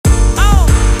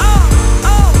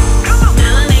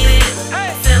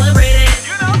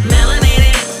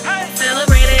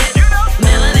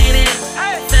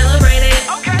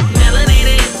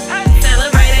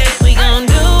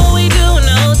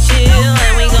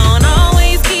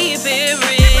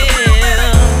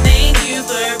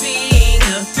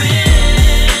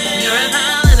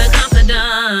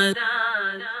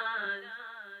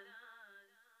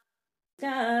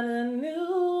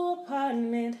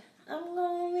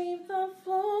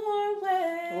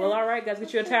Well, all right, guys,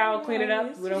 get you a towel, clean it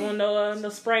up. We don't want no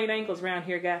sprained ankles around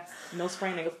here, guys. No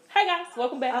sprained ankles. Hey, guys,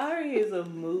 welcome back. Ari is a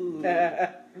mood.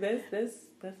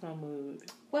 That's my mood.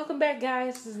 Welcome back,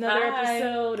 guys. This is another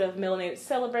episode of Melanated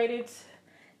Celebrated.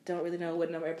 Don't really know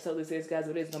what number episode this is, guys,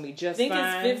 but it's going to be just fine.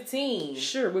 I think it's 15.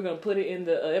 Sure, we're going to put it in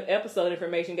the episode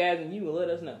information, guys, and you will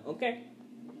let us know, okay?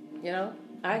 You know?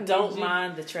 I don't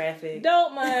mind the traffic.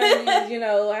 Don't mind,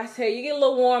 I tell you, get a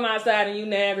little warm outside and you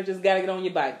never just got to get on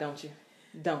your bike, don't you?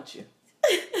 Don't you?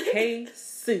 Hey,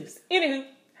 Sus. Anywho,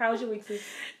 how was your week, Sus?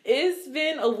 It's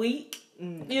been a week,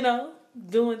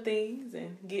 doing things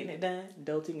and getting it done.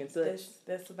 Adulting and such.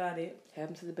 That's about it.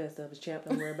 Happens to the best of us, champ.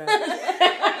 Don't worry about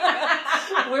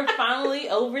it. We're finally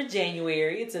over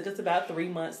January. It took us about 3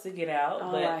 months to get out.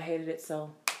 Oh, but I hated it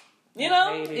so. It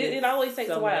always takes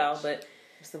so a while, much. but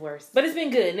it's the worst. But it's been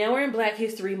good. Now we're in Black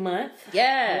History Month.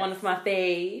 Yeah. One of my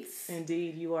faves.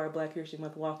 Indeed, you are Black History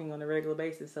Month walking on a regular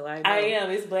basis, so I know. I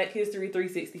am. It's Black History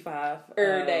 365.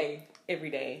 Every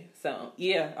day. So,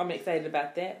 yeah, I'm excited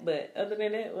about that. But other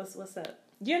than that, what's up?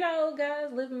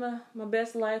 Guys, living my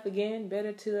best life again.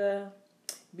 Better to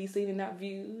be seen and not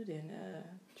viewed. And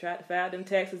try to file them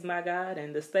taxes, my God.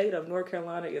 And the state of North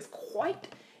Carolina is quite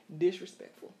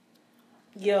disrespectful.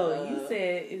 Yo, you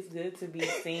said it's good to be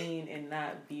seen and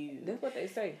not viewed. That's what they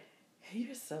say.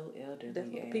 You're so elderly. That's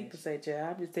what people say,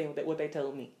 child. I'm just saying what they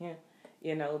told me. Yeah.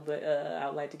 But I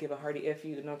would like to give a hearty F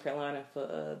you to North Carolina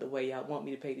for the way y'all want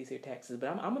me to pay these here taxes. But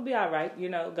I'm going to be all right.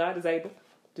 God is able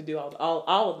to do all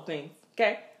of the things.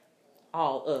 Okay?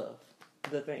 All of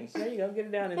the things. There you go. Get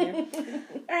it down in there.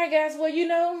 All right, guys. Well,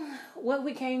 what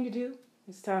we came to do.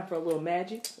 It's time for a little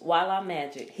magic. While I'm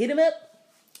magic. Hit him up.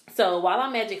 So, While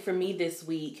I'm Magic for me this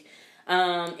week,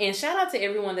 and shout out to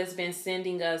everyone that's been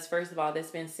sending us, first of all,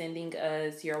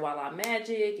 your While I'm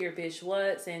Magic, your Bish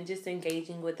What's, and just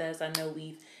engaging with us. I know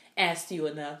we've asked you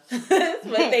enough, but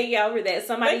thank y'all for that.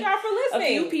 Thank y'all for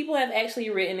listening. A few people have actually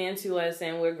written into us,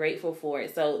 and we're grateful for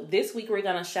it. So, this week we're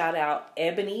going to shout out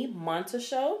Ebony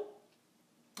Montashow.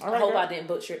 I hope I didn't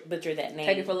butcher that name.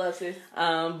 Take it for love, sis.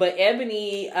 But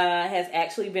Ebony has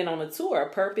actually been on a tour, a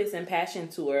Purpose and Passion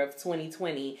tour of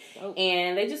 2020. Oh.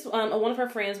 And they just, one of her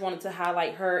friends wanted to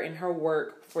highlight her and her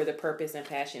work for the Purpose and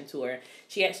Passion tour.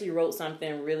 She actually wrote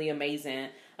something really amazing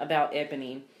about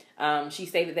Ebony. She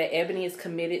stated that Ebony is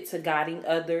committed to guiding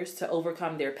others to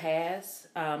overcome their past,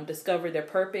 discover their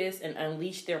purpose, and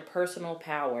unleash their personal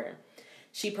power.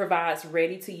 She provides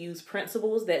ready-to-use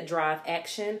principles that drive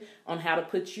action on how to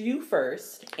put you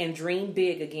first and dream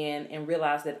big again and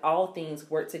realize that all things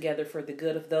work together for the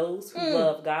good of those who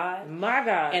love God. My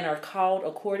God. And are called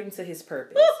according to His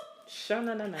purpose.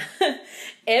 No.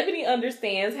 Ebony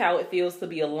understands how it feels to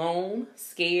be alone,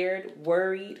 scared,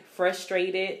 worried,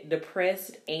 frustrated,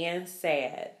 depressed, and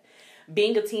sad.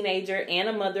 Being a teenager and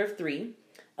a mother of 3,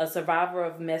 a survivor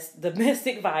of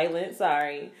domestic violence,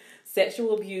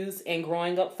 sexual abuse, and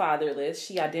growing up fatherless,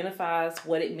 she identifies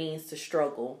what it means to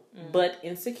struggle, but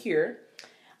insecure,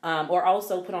 or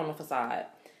also put on a facade.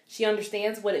 She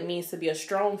understands what it means to be a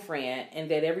strong friend and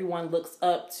that everyone looks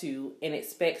up to and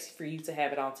expects for you to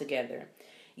have it all together,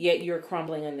 yet you're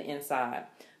crumbling on the inside.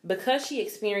 Because she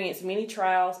experienced many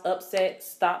trials, upsets,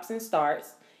 stops, and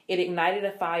starts, it ignited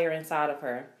a fire inside of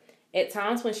her. At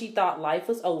times when she thought life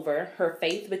was over, her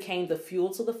faith became the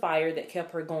fuel to the fire that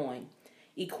kept her going.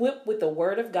 Equipped with the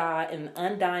Word of God and an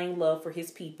undying love for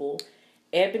His people,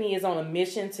 Ebony is on a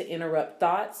mission to interrupt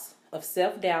thoughts of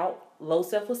self-doubt, low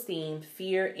self-esteem,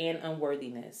 fear, and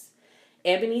unworthiness.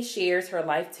 Ebony shares her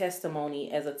life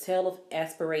testimony as a tale of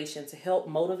aspiration to help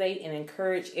motivate and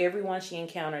encourage everyone she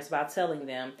encounters by telling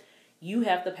them, you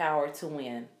have the power to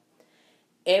win.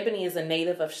 Ebony is a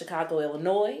native of Chicago,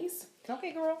 Illinois.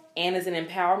 Okay, girl. And is an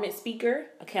empowerment speaker,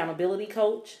 accountability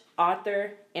coach,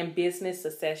 author, and business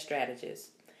success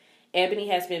strategist. Ebony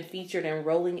has been featured in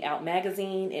Rolling Out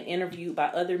magazine and interviewed by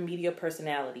other media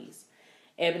personalities.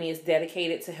 Ebony is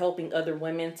dedicated to helping other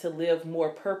women to live more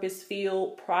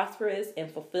purpose-filled, prosperous,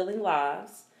 and fulfilling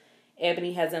lives.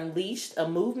 Ebony has unleashed a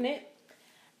movement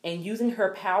and using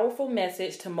her powerful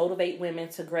message to motivate women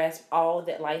to grasp all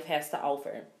that life has to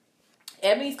offer.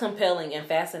 Ebony's compelling and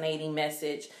fascinating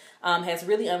message has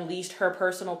really unleashed her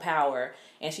personal power,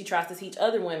 and she tries to teach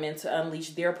other women to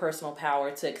unleash their personal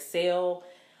power to excel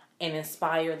and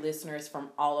inspire listeners from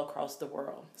all across the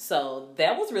world. So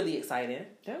that was really exciting.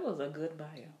 That was a good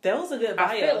bio.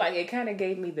 I feel like it kind of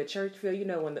gave me the church feel.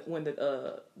 When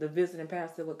the visiting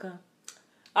pastor would come.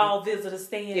 All visitors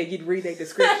stand. Yeah, you'd read their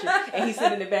description, and he's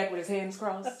sitting in the back with his hands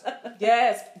crossed.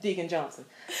 Yes, Deacon Johnson.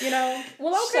 Well,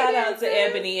 okay. Shout out to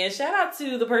Ebony, and shout out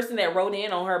to the person that wrote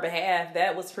in on her behalf.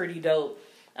 That was pretty dope.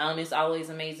 It's always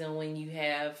amazing when you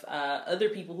have other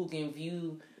people who can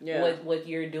view what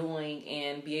you're doing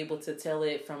and be able to tell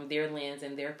it from their lens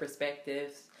and their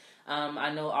perspectives.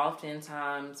 I know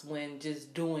oftentimes when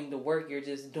just doing the work, you're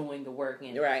just doing the work,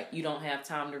 and you don't have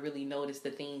time to really notice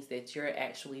the things that you're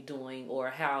actually doing or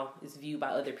how it's viewed by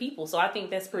other people. So I think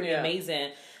that's pretty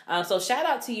amazing. So shout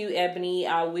out to you, Ebony.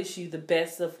 I wish you the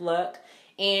best of luck.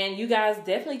 And you guys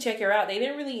definitely check her out. They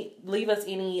didn't really leave us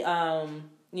any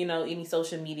any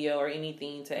social media or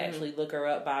anything to actually look her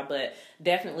up by, but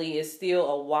definitely it's still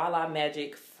a Wala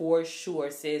Magic for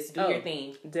sure, sis. Do your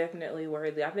thing. Definitely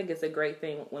worthy. I think it's a great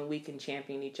thing when we can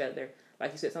champion each other.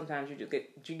 Like you said, sometimes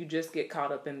you just get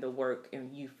caught up in the work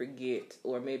and you forget,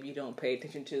 or maybe you don't pay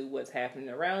attention to what's happening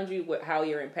around you, how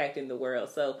you're impacting the world.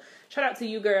 So shout out to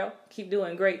you, girl. Keep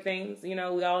doing great things. We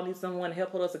all need someone to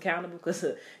help hold us accountable, because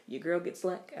your girl gets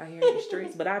slack out here in the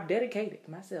streets. But I've dedicated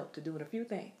myself to doing a few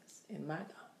things in my God.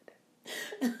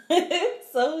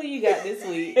 So who you got this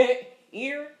week?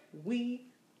 Here we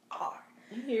are.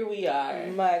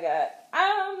 My God.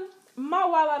 My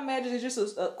Wildlife Magic is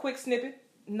just a quick snippet.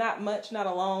 Not much, not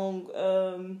a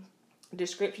long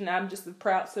description. I'm just a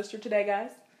proud sister today, guys.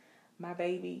 My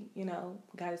baby,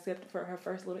 got accepted for her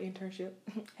first little internship.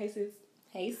 Hey, sis.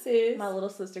 Hey, sis. My little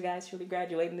sister, guys, she'll be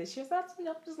graduating this year. So that's,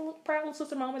 just a little proud little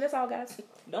sister moment. That's all, guys.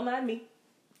 Don't mind me.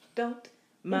 Don't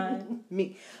mind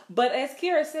me. But as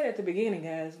Kira said at the beginning,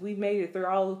 guys, we made it through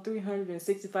all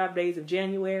 365 days of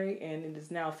January, and it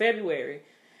is now February.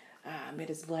 It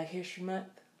is Black History Month.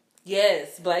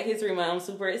 Yes, Black History Month. I'm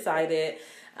super excited.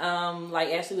 Like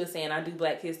Ashley was saying, I do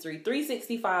Black History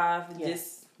 365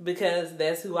 just because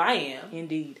that's who I am.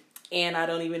 Indeed. And I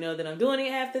don't even know that I'm doing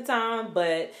it half the time,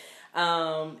 but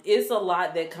it's a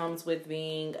lot that comes with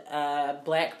being a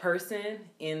Black person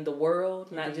in the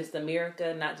world, not just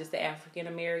America, not just the African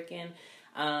American.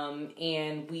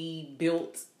 And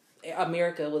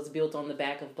America was built on the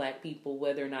back of Black people,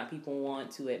 whether or not people want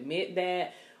to admit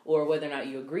that, or whether or not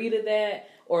you agree to that,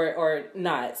 or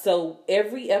not. So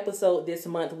every episode this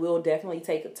month, we'll definitely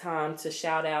take time to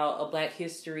shout out a Black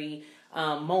history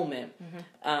moment.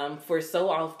 For so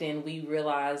often, we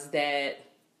realize that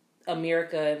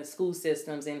America and the school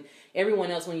systems and everyone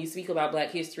else, when you speak about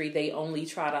Black history, they only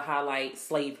try to highlight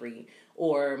slavery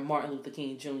or Martin Luther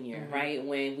King Jr., right?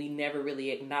 When we never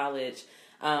really acknowledge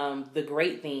the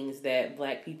great things that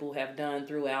Black people have done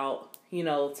throughout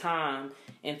time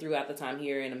and throughout the time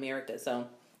here in America. So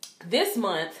this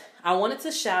month, I wanted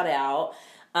to shout out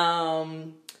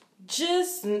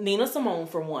just Nina Simone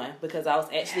for one, because I was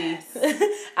actually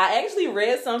I actually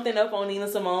read something up on Nina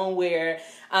Simone where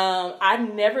I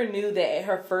never knew that at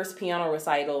her first piano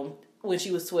recital when she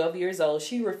was 12 years old,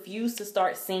 she refused to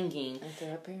start singing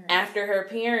after her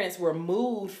parents were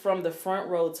moved from the front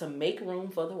row to make room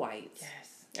for the whites.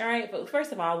 Yes. All right, but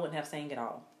first of all, I wouldn't have sang at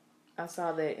all. I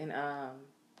saw that in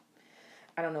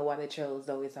I don't know why they chose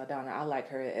Zoe Saldana. I like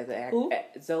her as an actor.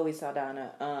 Zoe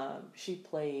Saldana. She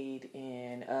played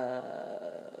in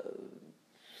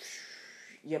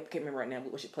can't remember right now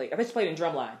what she played. I think she played in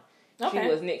Drumline. Okay. She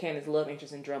was Nick Cannon's love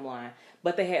interest in Drumline,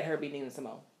 but they had her be Nina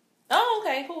Simone. Oh,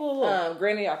 okay, cool.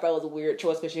 Granted, I thought it was a weird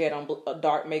choice because she had on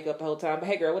dark makeup the whole time. But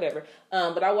hey, girl, whatever.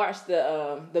 But I watched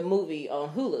the movie on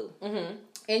Hulu.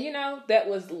 And that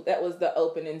was the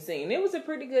opening scene. It was a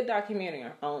pretty good documentary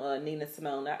on Nina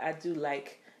Simone. I do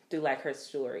like her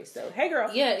story. So hey,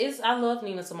 girl. Yeah, I love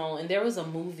Nina Simone. And there was a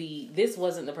movie. This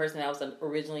wasn't the person I was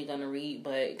originally going to read,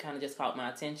 but it kind of just caught my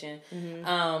attention.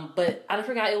 But I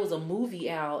forgot it was a movie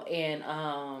out, and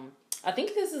I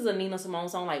think this is a Nina Simone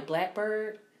song, like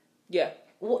Blackbird. Yeah.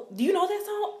 Well, do you know that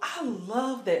song? I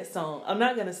love that song. I'm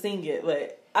not gonna sing it,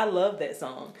 but I love that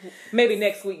song. Maybe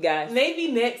next week, guys. Maybe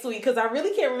next week, because I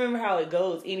really can't remember how it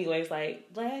goes. Anyways, like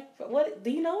what? Do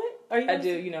you know it? Are you? I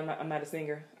do. I'm not a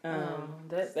singer.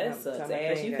 That sucks.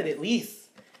 Ash, you could at least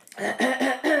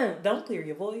don't clear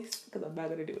your voice, because I'm not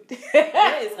gonna do it.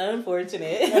 That is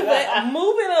unfortunate. But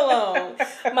moving along,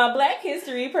 my Black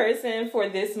history person for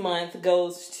this month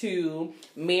goes to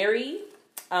Mary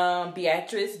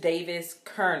Beatrice Davis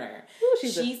Kerner. Ooh,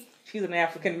 she's an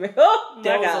African American. Oh,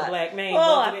 that was a Black name.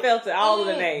 Oh, I felt it. All of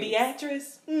the names.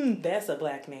 Beatrice. That's a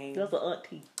Black name. That's an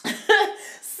auntie.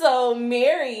 So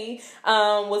Mary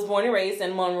was born and raised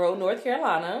in Monroe, North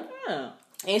Carolina. Oh.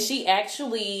 And she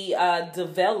actually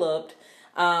developed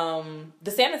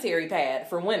the sanitary pad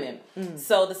for women.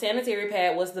 So the sanitary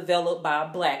pad was developed by a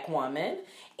Black woman.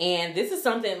 And this is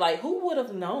something like, who would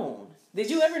have known? Did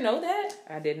you ever know that?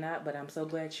 I did not, but I'm so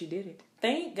glad she did it.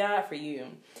 Thank God for you.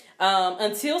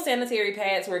 Until sanitary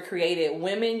pads were created,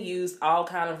 women used all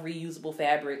kind of reusable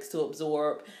fabrics to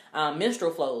absorb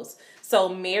menstrual flows. So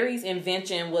Mary's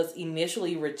invention was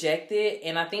initially rejected,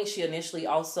 and I think she initially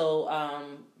also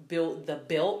built the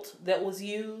belt that was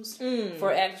used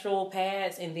for actual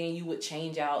pads, and then you would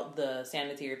change out the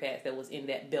sanitary pads that was in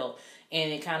that belt,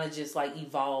 and it kind of just like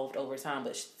evolved over time.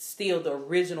 But still, the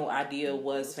original idea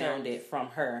was founded from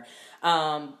her.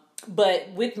 But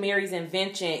with Mary's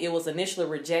invention, it was initially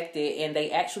rejected, and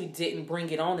they actually didn't bring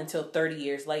it on until 30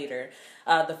 years later.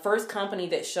 The first company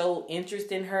that showed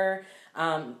interest in her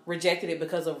rejected it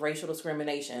because of racial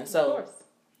discrimination. So, of course.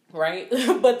 Right?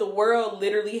 But the world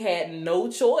literally had no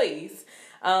choice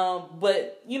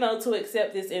but, to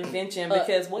accept this invention,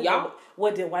 because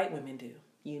what did white women do?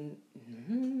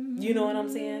 You know what I'm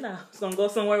saying? No, I was going to go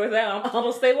somewhere with that. I'm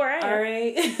going to stay where I am. All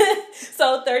right.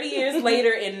 So 30 years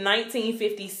later, in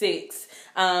 1956,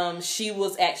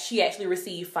 she actually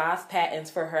received 5 patents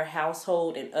for her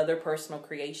household and other personal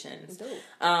creations.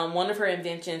 One of her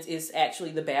inventions is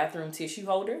actually the bathroom tissue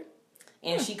holder,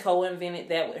 and she co-invented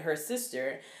that with her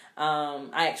sister.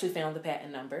 I actually found the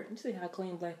patent number. You see how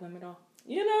clean black women are?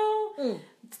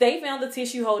 They found the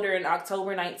tissue holder in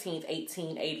October 19th,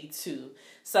 1882.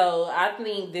 So I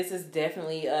think this is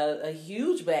definitely a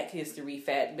huge Black History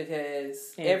fact,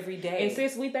 because every day. And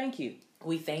sis, we thank you.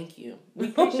 We thank you. We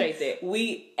appreciate that.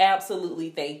 We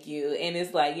absolutely thank you. And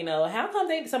it's like,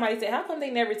 somebody said, how come they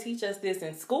never teach us this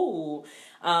in school?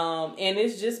 And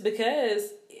it's just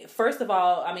because, first of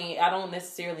all, I don't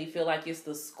necessarily feel like it's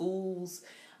the school's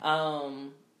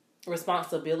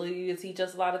responsibility to teach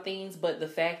us a lot of things, but the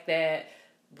fact that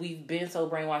we've been so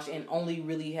brainwashed and only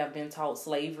really have been taught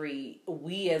slavery,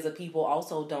 we as a people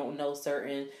also don't know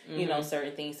certain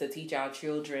certain things to teach our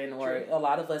children, or a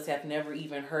lot of us have never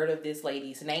even heard of this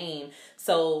lady's name,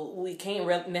 so we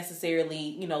can't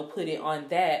necessarily put it on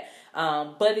that.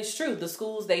 But it's true, the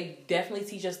schools, they definitely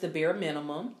teach us the bare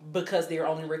minimum, because they're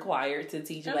only required to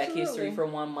teach Black history for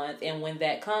 1 month, and when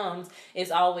that comes,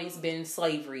 it's always been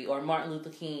slavery or Martin Luther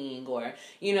King, or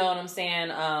you know what I'm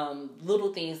saying,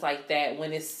 little things like that,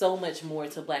 when it's so much more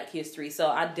to Black history. So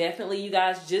I definitely, you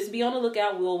guys, just be on the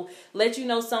lookout. We'll let you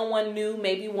know someone new,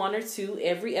 maybe 1 or 2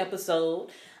 every episode,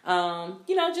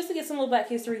 just to get some little Black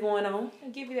history going on.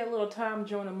 And give you that little time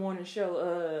during the morning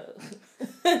show,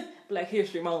 Black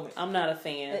History moment. I'm not a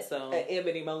fan, so an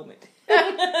ebony moment.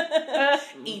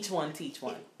 Each one teach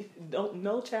one.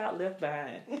 No child left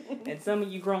behind. And some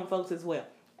of you grown folks as well.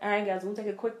 All right, guys, we'll take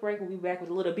a quick break. We'll be back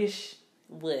with a little bish.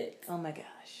 What? Oh my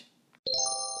gosh.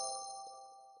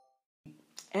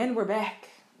 And we're back,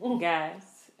 guys.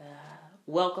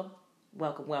 Welcome.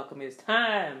 It's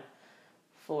time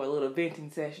for a little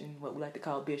venting session, what we like to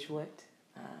call Bish What.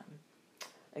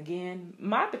 Again,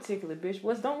 my particular Bish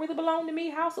What's don't really belong to me.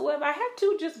 Howsoever, I have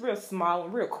 2 just real small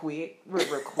and real quick.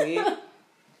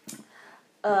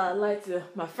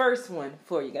 My first one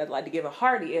for you guys, I'd like to give a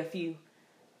hearty FU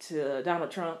to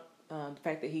Donald Trump. The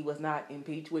fact that he was not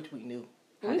impeached, which we knew.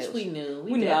 We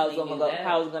knew how it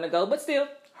was going to go. But still,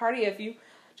 hearty FU,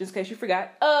 just in case you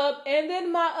forgot. And then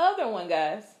my other one,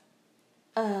 guys.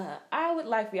 I would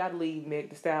like for y'all to leave Meg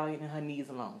Thee Stallion and her knees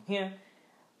alone.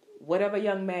 Whatever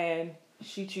young man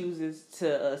she chooses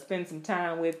to spend some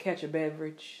time with, catch a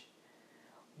beverage,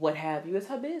 what have you, it's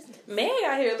her business. Meg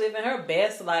out here living her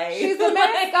best life. She's the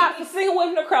mascot for single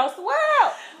women across the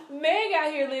world. Meg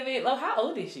out here living. How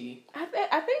old is she? I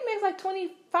think Meg's like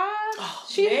 25. Oh,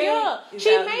 she's Meg young.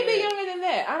 She may be younger than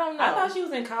that. I don't know. I thought she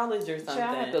was in college or something.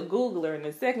 I have to Google her in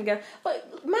a second, guys.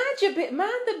 But mind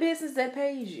the business that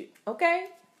pays you, okay?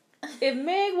 If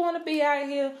Meg want to be out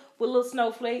here with a little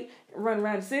snowflake, run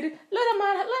around the city, let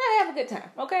her have a good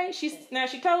time, okay? She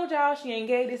told y'all she ain't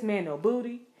gave this man no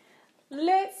booty.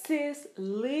 Let sis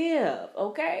live,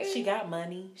 okay? She got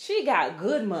money. She got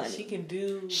good money. She can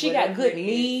do. She got good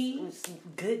knees.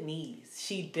 Good knees.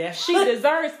 She definitely. She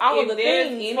deserves all of the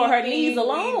things for her knees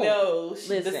alone. No,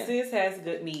 listen, the sis has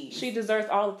good knees. She deserves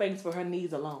all the things for her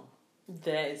knees alone.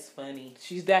 That is funny.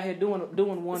 She's out here doing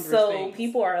wondrous things. So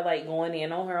people are like going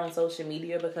in on her on social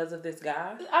media because of this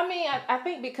guy? I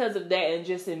think because of that, and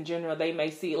just in general, they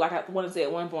may see, like I want to say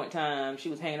at one point in time, she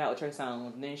was hanging out with Trey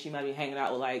Songz, and then she might be hanging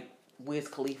out with like Wiz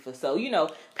Khalifa. So,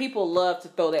 people love to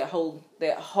throw that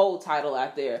whole title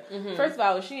out there. Mm-hmm. First of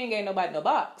all, she ain't gave nobody no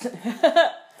box.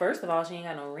 First of all, she ain't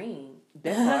got no ring.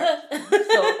 That part.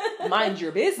 So mind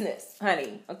your business,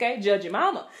 honey. Okay? Judge your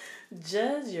mama.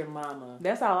 Judge your mama.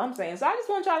 That's all I'm saying. So I just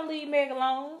want y'all to leave Meg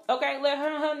alone. Okay? Let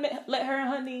her and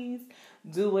her knees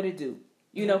do what it do.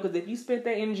 You know, because if you spent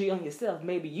that energy on yourself,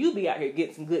 maybe you be out here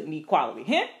getting some good meat quality.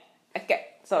 Huh? Okay.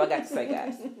 That's all I got to say,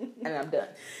 guys. And I'm done.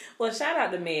 Well, shout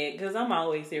out to Meg, because I'm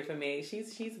always here for Meg.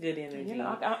 She's good energy. You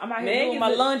know, I'm out here doing my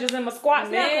lunges and my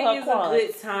squats. Meg is a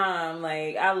good time.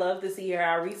 Like, I love to see her.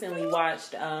 I recently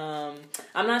watched, I'm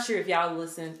not sure if y'all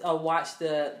listened or watched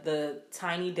the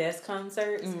Tiny Desk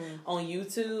concerts on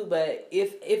YouTube, but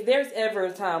if there's ever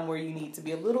a time where you need to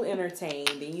be a little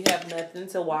entertained and you have nothing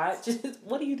to watch,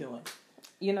 what are you doing?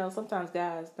 You know, sometimes,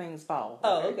 guys, things fall.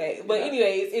 Oh, okay. But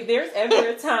anyways, if there's ever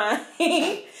a time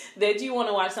that you want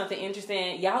to watch something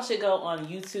interesting, y'all should go on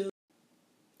YouTube.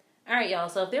 All right, y'all.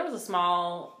 So if there was a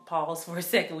small pause for a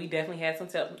second, we definitely had some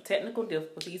technical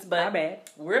difficulties, but my bad.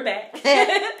 We're back.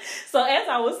 So as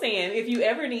I was saying, if you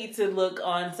ever need to look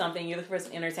on something, you're looking for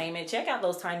some entertainment, check out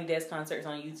those Tiny Desk concerts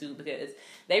on YouTube, because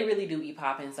they really do be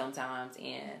popping sometimes,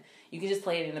 and you can just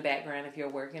play it in the background if you're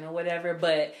working or whatever.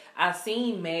 But I've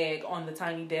seen Meg on the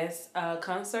Tiny Desk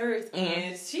concerts,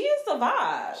 and she is a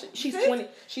vibe.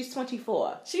 She's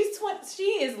 24. She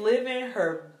is living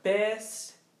her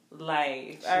best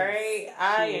life. All right,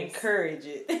 I encourage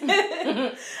it.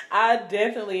 I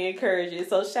definitely encourage it.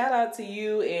 So shout out to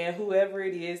you and whoever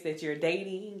it is that you're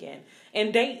dating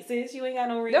and date, sis. You ain't got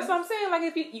no reason. That's what I'm saying.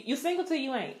 Like, if you single till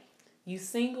you ain't. You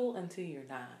single until you're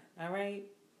not. All right,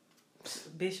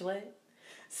 bitch what?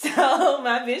 So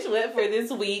my bitch what for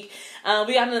this week,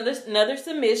 we got another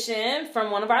submission from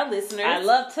one of our listeners. I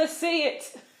love to see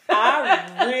it.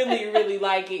 I really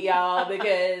like it, y'all,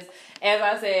 because as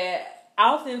I said,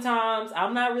 oftentimes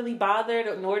I'm not really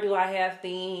bothered, nor do I have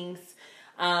things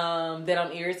that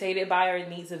I'm irritated by or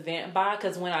need to vent by,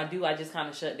 because when I do, I just kind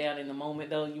of shut down in the moment,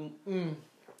 though.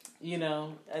 You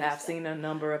know, I've seen a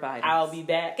number of items. I'll be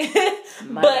back.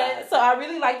 But so I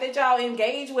really like that y'all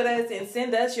engage with us and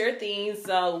send us your things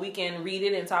so we can read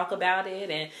it and talk about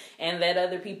it and let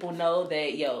other people know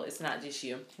that, yo, it's not just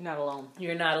you. You're not alone.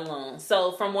 You're not alone.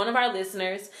 So from one of our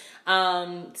listeners,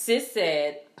 sis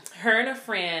said her and a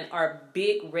friend are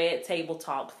big Red Table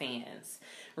Talk fans.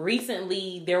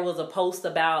 Recently, there was a post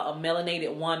about a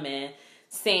melanated woman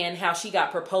saying how she got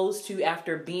proposed to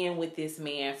after being with this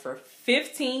man for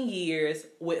 15 years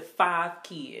with 5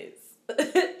 kids.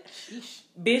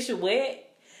 Bitch, what?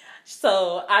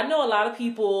 So I know a lot of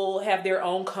people have their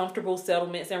own comfortable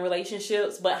settlements and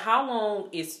relationships, but how long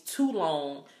is too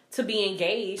long to be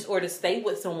engaged or to stay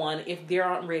with someone if they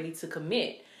aren't ready to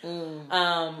commit?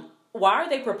 Why are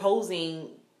they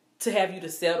proposing to have you to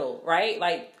settle, right?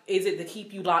 Like, is it to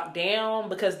keep you locked down?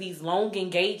 Because these long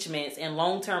engagements and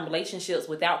long-term relationships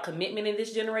without commitment in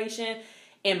this generation,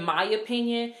 in my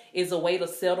opinion, is a way to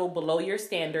settle below your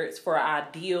standards for an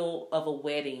ideal of a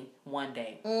wedding one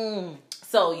day.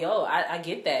 So, yo, I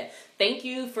get that. Thank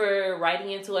you for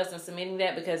writing into us and submitting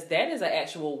that, because that is an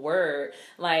actual word.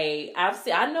 Like,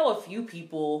 I know a few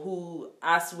people who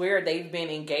I swear they've been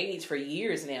engaged for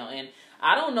years now, and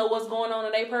I don't know what's going on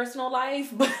in their personal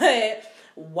life, but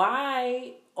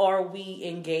why are we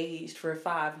engaged for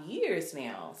 5 years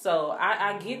now? So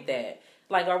I get that.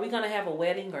 Like, are we going to have a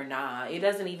wedding or not? It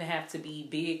doesn't even have to be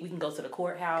big. We can go to the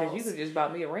courthouse. Because you could just buy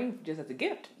me a ring just as a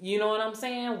gift. You know what I'm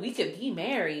saying? We could be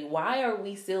married. Why are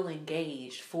we still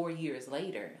engaged 4 years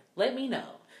later? Let me know.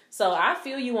 So I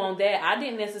feel you on that. I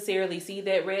didn't necessarily see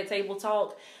that Red Table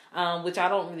Talk, which I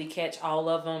don't really catch all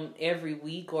of them every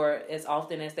week or as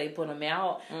often as they put them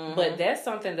out. But that's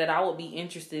something that I would be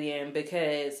interested in,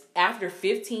 because after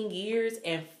 15 years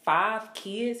and 5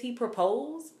 kids, he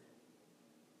proposed.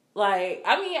 Like,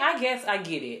 I mean, I guess I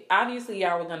get it. Obviously,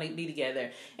 y'all were going to be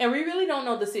together. And we really don't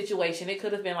know the situation. It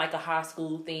could have been like a high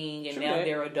school thing, and now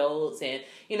they're adults, and,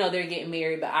 you know, they're getting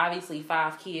married. But obviously,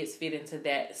 5 kids fit into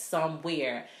that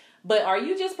somewhere. But are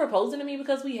you just proposing to me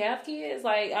because we have kids?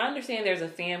 Like, I understand there's a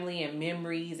family and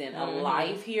memories and a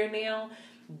life here now.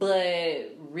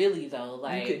 But really, though,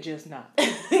 like... You could just not.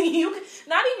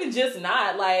 Not even just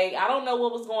not. Like, I don't know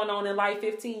what was going on in life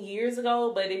 15 years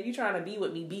ago, but if you're trying to be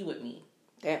with me, be with me.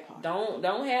 That part.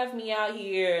 Don't have me out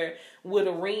here with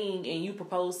a ring and you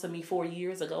proposed to me 4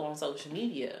 years ago on social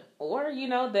media. Or, you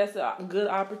know, that's a good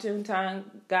opportune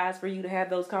time, guys, for you to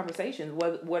have those conversations.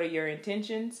 What are your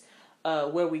intentions?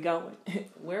 Where we going?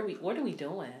 What are we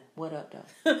doing? What up,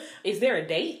 though? Is there a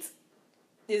date?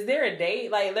 Is there a date?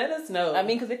 Like, let us know. I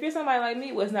mean, because if you're somebody like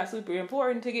me, well, it's not super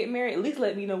important to get married. At least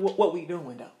let me know what we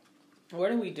doing, though. What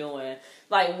are we doing?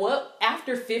 Like, what,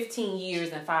 after 15 years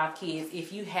and 5 kids,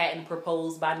 if you hadn't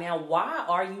proposed by now, why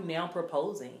are you now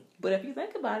proposing? But if you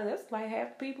think about it, that's like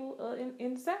half the people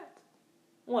in the South.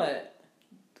 What?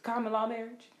 Common law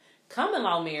marriage. Common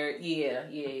law marriage,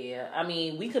 yeah. I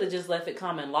mean, we could have just left it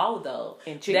common law, though.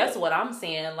 And that's what I'm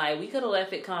saying. Like, we could have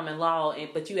left it common law,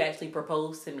 but you actually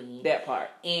proposed to me. That part.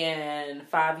 And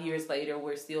 5 years later,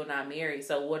 we're still not married.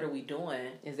 So what are we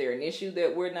doing? Is there an issue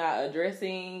that we're not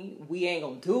addressing? We ain't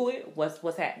gonna do it. What's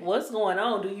happening? What's going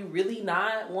on? Do you really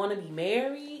not want to be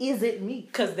married? Is it me?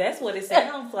 Because that's what it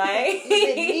sounds like. Is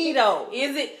it me, though?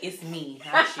 It's me,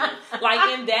 not you.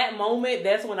 Like, in that moment,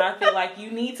 that's when I feel like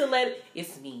you need to let it.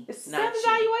 It's me. It's not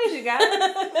self-evaluation, guys.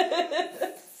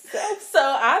 So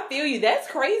I feel you. That's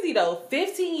crazy though.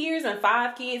 15 years and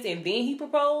 5 kids, and then he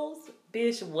proposed.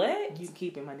 Bitch, what? You can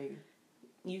keep it, my nigga.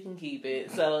 You can keep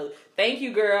it. So thank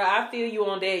you, girl. I feel you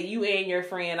on that. You and your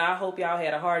friend. I hope y'all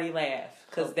had a hearty laugh,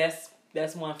 because that's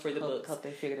one for the books. Hope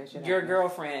they figure that shit out. Your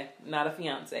girlfriend, not a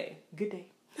fiance. Good day.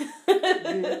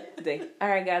 Good day. All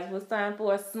right, guys. Well, it's time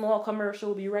for a small commercial.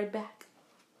 We'll be right back.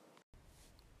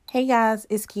 Hey guys,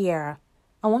 it's Kiara.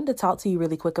 I wanted to talk to you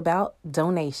really quick about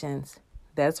donations.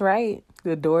 That's right.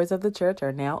 The doors of the church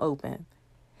are now open.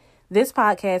 This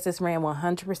podcast is ran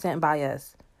 100% by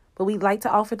us, but we'd like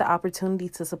to offer the opportunity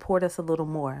to support us a little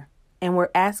more. And we're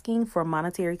asking for a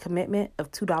monetary commitment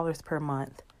of $2 per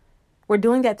month. We're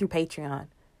doing that through Patreon.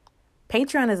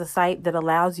 Patreon is a site that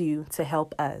allows you to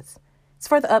help us. It's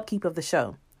for the upkeep of the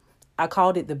show. I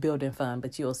called it the building fund,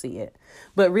 but you'll see it.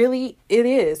 But really, it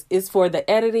is. It's for the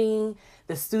editing,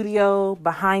 the studio,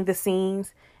 behind the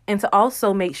scenes, and to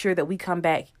also make sure that we come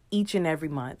back each and every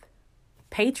month.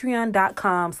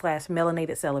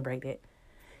 Patreon.com/MelanatedCelebrated.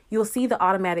 You'll see the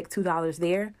automatic $2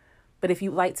 there, but if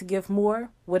you'd like to give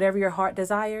more, whatever your heart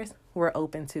desires, we're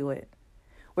open to it.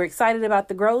 We're excited about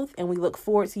the growth, and we look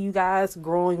forward to you guys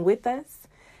growing with us.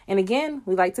 And again,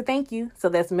 we'd like to thank you. So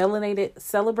that's Melanated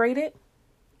Celebrated.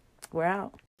 We're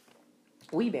out.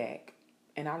 We back,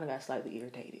 and I got slightly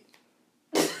irritated.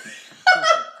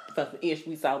 From the ish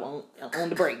we saw on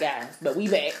the break, guys. But we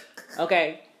back,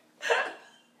 okay?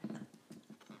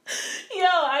 Yo,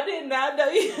 I did not know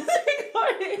you was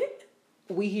recording.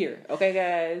 We here, okay,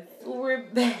 guys? We're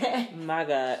back. My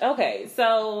God. Okay,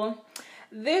 so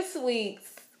this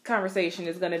week's conversation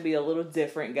is going to be a little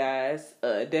different, guys.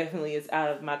 Definitely it's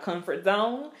out of my comfort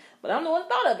zone, but I'm the one that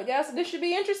thought of it, guys. So this should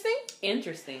be interesting.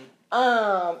 Interesting.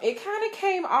 It kind of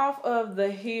came off of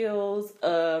the heels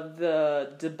of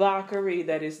the debauchery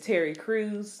that is Terry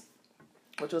Crews,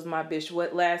 which was my bitch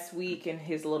last week, and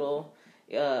his little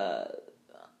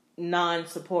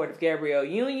non-support of Gabrielle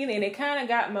Union, and it kind of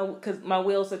got my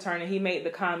wheels a turning. He made the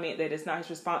comment that it's not his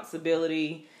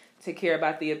responsibility to care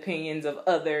about the opinions of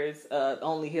others,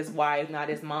 only his wife, not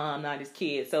his mom, not his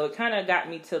kids. So it kind of got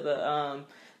me to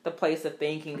the place of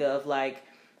thinking of like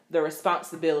the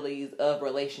responsibilities of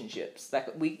relationships. Like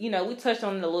we touched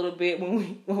on it a little bit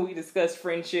when we discussed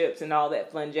friendships and all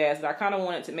that fun jazz, but I kind of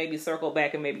wanted to maybe circle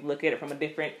back and maybe look at it from a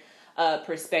different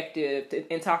perspective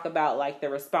and talk about like the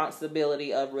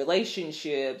responsibility of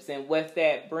relationships and what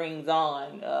that brings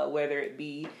on, whether it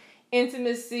be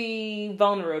intimacy,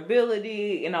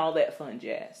 vulnerability, and all that fun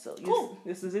jazz. So cool.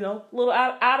 This is, a little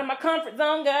out of my comfort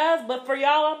zone, guys, but for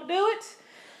y'all, I'm gonna do it.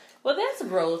 Well, that's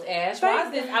growth, Ash. Why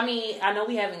is this? I mean, I know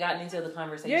we haven't gotten into the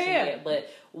conversation yet, but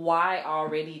why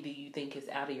already do you think it's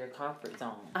out of your comfort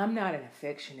zone? I'm not an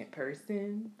affectionate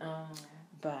person,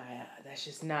 but that's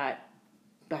just not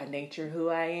by nature who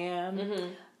I am. Mm-hmm.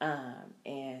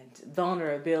 And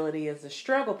vulnerability is a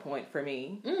struggle point for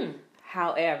me.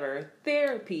 However,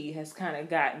 therapy has kind of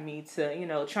gotten me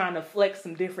to, trying to flex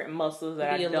some different muscles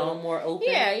that be a little more open.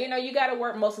 Yeah, you got to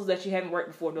work muscles that you haven't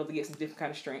worked before in order to get some different kind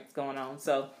of strengths going on.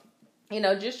 So,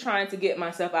 just trying to get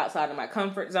myself outside of my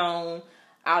comfort zone,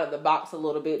 out of the box a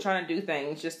little bit, trying to do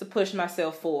things just to push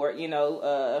myself forward,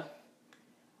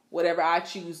 whatever I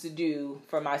choose to do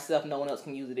for myself, no one else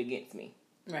can use it against me.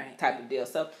 Right. Type of deal.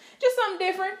 So, just something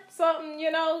different, something,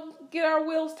 get our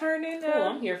wheels turning. Cool,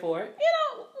 I'm here for it.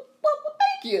 Well,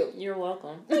 thank you. You're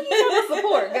welcome. Thank you for the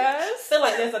support, guys. Feel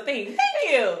like that's a thing.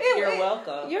 Thank you. You're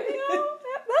welcome.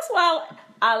 That's why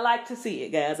I like to see it,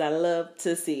 guys. I love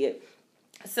to see it.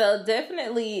 So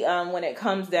definitely when it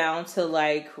comes down to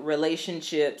like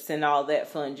relationships and all that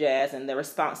fun jazz and the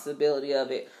responsibility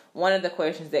of it, one of the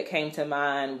questions that came to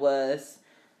mind was,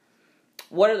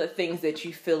 what are the things that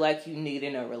you feel like you need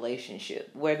in a relationship?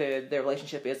 Whether the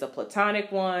relationship is a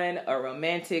platonic one, a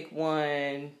romantic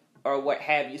one, or what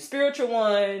have you, spiritual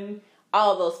one,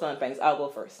 all those fun things. I'll go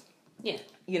first. Yeah.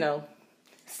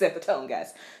 Set the tone,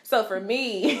 guys. So for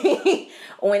me,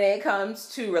 when it comes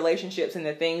to relationships and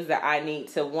the things that I need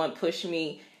to push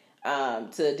me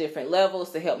to different levels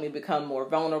to help me become more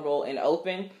vulnerable and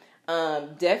open,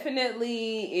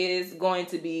 definitely is going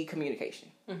to be communication.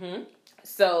 Mm-hmm.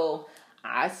 So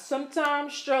I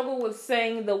sometimes struggle with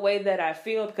saying the way that I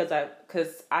feel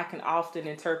because I can often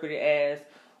interpret it as,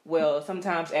 well,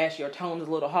 sometimes Ash, your tone is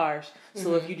a little harsh.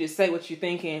 So if you just say what you're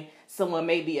thinking, someone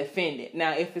may be offended.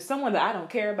 Now, if it's someone that I don't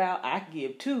care about, I can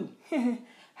give two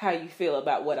how you feel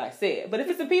about what I said. But if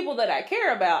it's the people that I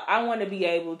care about, I want to be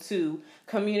able to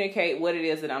communicate what it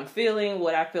is that I'm feeling,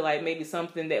 what I feel like maybe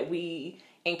something that we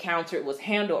encountered was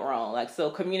handled wrong. Like,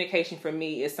 so communication for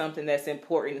me is something that's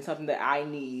important and something that I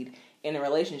need in a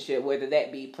relationship, whether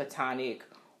that be platonic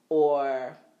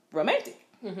or romantic.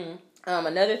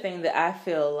 Another thing that I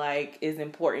feel like is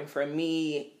important for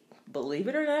me, believe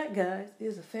it or not, guys,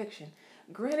 is affection.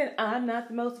 Granted, I'm not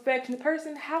the most affectionate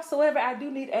person. Howsoever, I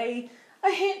do need a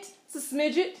hint, it's a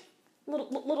smidget,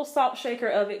 little salt shaker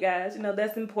of it, guys. You know,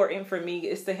 that's important for me.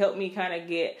 It's to help me kind of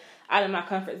get out of my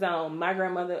comfort zone. My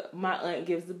aunt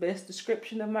gives the best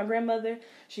description of my grandmother.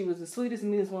 She was the sweetest,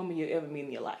 meanest woman you'll ever meet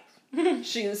in your life.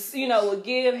 She was, would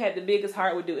give, had the biggest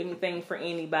heart, would do anything for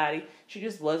anybody. She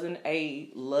just wasn't a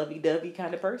lovey-dovey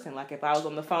kind of person. Like, if I was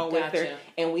on the phone with her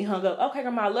and we hung up, okay,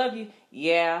 Grandma, I love you.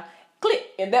 Yeah.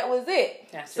 Click. And that was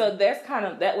it. Gotcha. So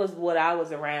that was what I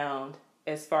was around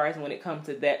as far as when it comes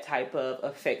to that type of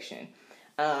affection.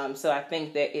 So I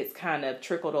think that it's kind of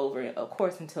trickled over, of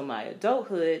course, into my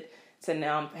adulthood. So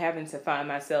now I'm having to find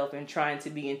myself and trying to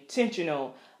be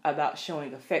intentional about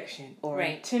showing affection or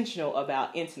intentional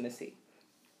about intimacy.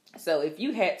 So if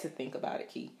you had to think about it,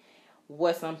 Key,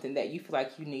 what's something that you feel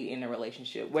like you need in a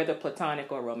relationship, whether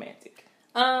platonic or romantic?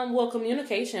 Well,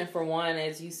 communication for one,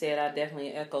 as you said, I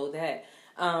definitely echo that.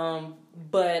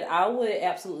 But I would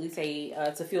absolutely say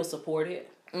to feel supported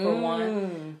for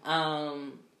one.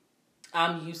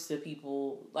 I'm used to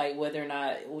people, like, whether or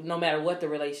not, no matter what the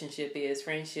relationship is,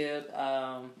 friendship,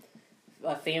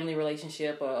 a family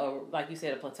relationship, or like you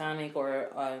said, a platonic or,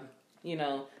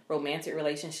 romantic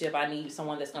relationship, I need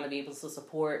someone that's going to be able to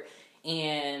support,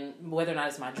 and whether or not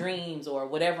it's my dreams or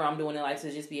whatever I'm doing in life,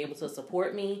 to just be able to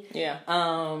support me. Yeah.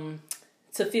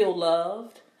 To feel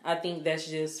loved. I think that's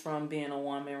just from being a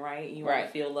woman, right? You want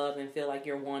to feel loved and feel like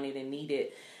you're wanted and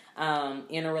needed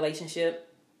in a relationship.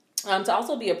 To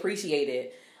also be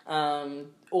appreciated,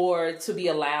 or to be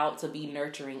allowed to be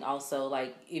nurturing also.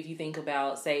 Like, if you think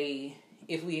about, say,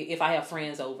 if I have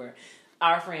friends over,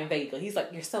 our friend Vega, he's like,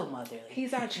 you're so motherly.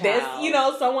 He's our child.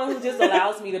 That's, someone who just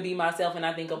allows me to be myself, and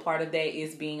I think a part of that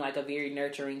is being like a very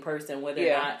nurturing person, whether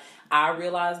or not I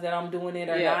realize that I'm doing it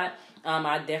or not.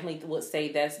 I definitely would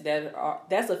say that's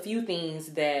a few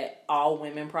things that all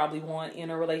women probably want in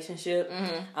a relationship.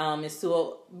 Is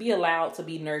to be allowed to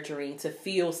be nurturing, to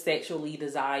feel sexually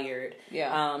desired,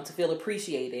 to feel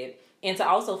appreciated, and to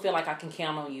also feel like I can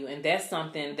count on you. And that's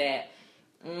something that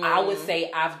I would say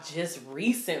I've just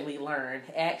recently learned,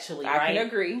 actually. I can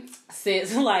agree. Since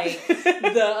since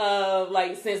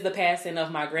the passing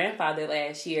of my grandfather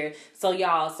last year. So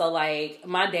y'all,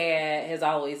 my dad has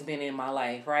always been in my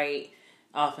life, right?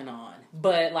 Off and on.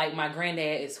 But like, my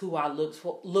granddad is who I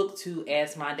look to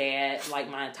as my dad, like,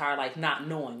 my entire life, not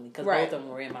knowing, because both of them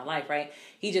were in my life, right?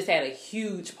 He just had a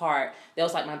huge part. That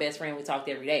was like my best friend. We talked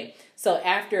every day. So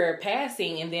after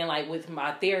passing, and then like with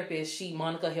my therapist,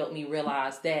 Monica helped me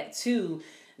realize that too,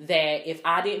 that if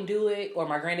I didn't do it, or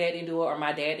my granddad didn't do it, or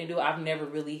my dad didn't do it, I've never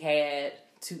really had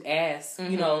to ask,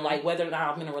 like, whether or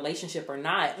not I'm in a relationship or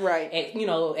not. Right. And,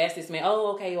 ask this man,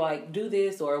 oh, okay, like, do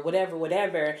this or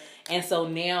whatever. And so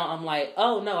now I'm like,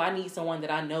 oh, no, I need someone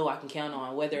that I know I can count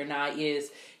on, whether or not it's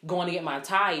going to get my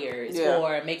tires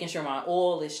or making sure my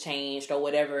oil is changed or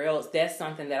whatever else. That's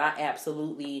something that I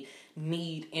absolutely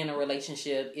need in a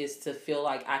relationship, is to feel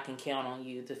like I can count on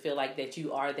you, to feel like that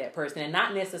you are that person, and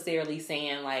not necessarily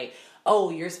saying like,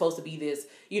 oh, you're supposed to be this,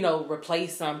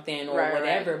 replace something or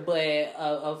whatever. But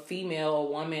a female,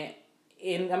 a woman,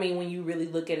 and I mean, when you really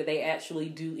look at it, they actually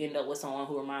do end up with someone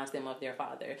who reminds them of their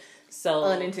father. So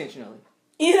unintentionally.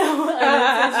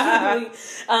 Unintentionally.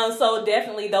 So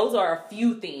definitely those are a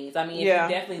few things. I mean, if you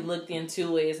definitely looked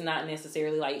into it, it's not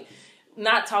necessarily like,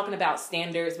 not talking about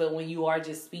standards, but when you are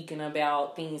just speaking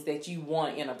about things that you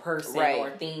want in a person, or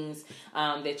things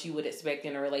that you would expect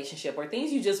in a relationship, or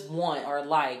things you just want or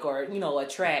like, or,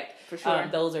 attract. For sure.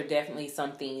 Those are definitely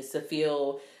some things to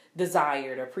feel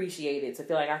desired, appreciated, to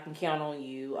feel like I can count on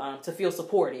you, to feel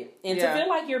supported, and to feel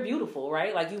like you're beautiful,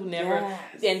 right? Like, you never,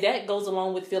 and that goes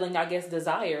along with feeling, I guess,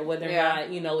 desire, whether or not,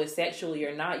 it's sexually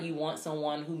or not. You want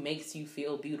someone who makes you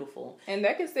feel beautiful. And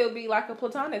that can still be like a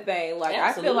platonic thing. Like,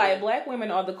 absolutely. I feel like black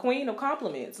women are the queen of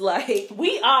compliments. Like,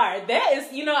 we are. That is,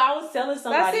 I was telling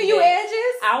somebody. I see you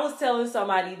edges. I was telling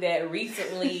somebody that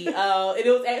recently, and it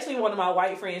was actually one of my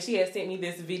white friends. She had sent me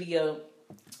this video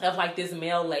of like this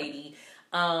male lady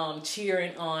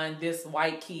cheering on this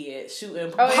white kid shooting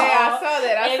Oh ball. yeah, I saw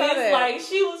that. And it's like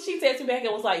she texted me back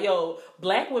and was like, "Yo,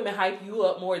 black women hype you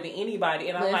up more than anybody."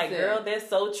 And I'm like, "Girl, that's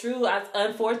so true."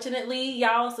 Unfortunately,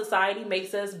 y'all, society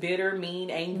makes us bitter, mean,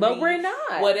 angry, but we're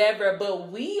not. Whatever. But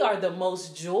we are the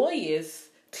most joyous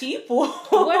people.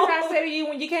 What did I say to you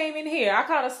when you came in here? I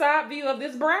caught a side view of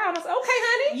this brown. I said, "Okay,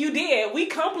 honey." You did. We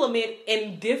compliment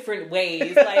in different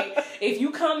ways. Like if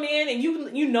you come in and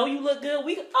you know you look good,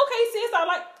 we okay, sis. I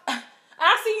like.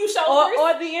 I see you shoulders.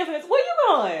 Or the infants. Where you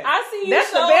going? I see you.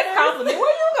 That's shoulders. the best compliment. Where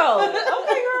you going?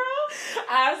 Okay, girl.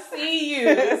 I see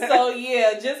you. So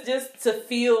yeah, just to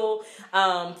feel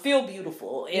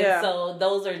beautiful. And so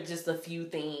those are just a few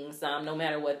things. No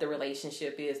matter what the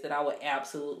relationship is, that I would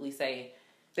absolutely say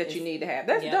that you need to have.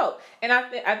 That's dope. And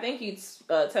I think you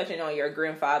touching on your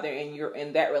grandfather and you're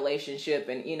in that relationship,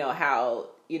 and you know how,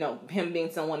 you know, him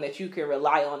being someone that you can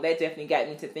rely on, that definitely got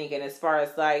me to thinking as far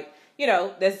as like, you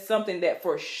know, that's something that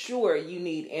for sure you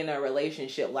need in a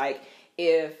relationship. Like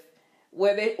if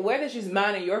whether it's just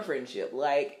mine and your friendship,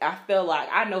 like I feel like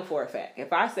I know for a fact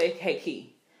if I say, "Hey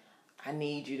Key, I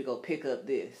need you to go pick up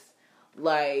this,"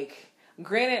 like,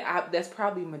 granted, that's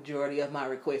probably majority of my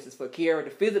requests is for Kiara to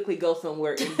physically go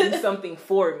somewhere and do something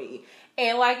for me.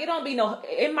 And like,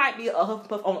 it might be a huff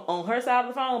puff on her side of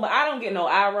the phone, but I don't get no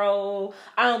eye roll.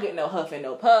 I don't get no huff and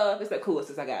no puff. It's like, cool,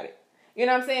 since I got it. You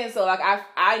know what I'm saying? So like,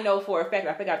 I know for a fact,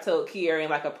 I think I told Kiara in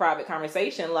like a private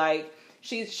conversation, like,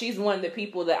 she's one of the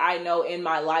people that I know in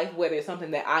my life, whether it's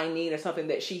something that I need or something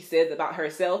that she says about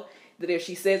herself, that if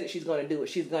she says it, she's going to do it.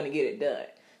 She's going to get it done.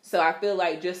 So I feel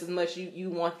like just as much you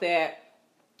want that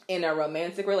in a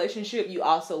romantic relationship, you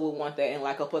also will want that in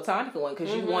like a platonic one,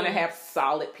 because you want to have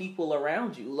solid people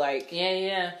around you, like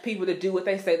people to do what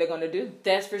they say they're going to do.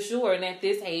 That's for sure. And at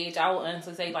this age, I would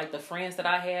honestly say like the friends that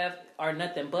I have are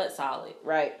nothing but solid.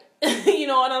 Right. You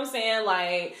know what I'm saying?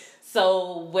 Like,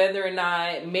 so whether or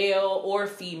not male or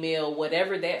female,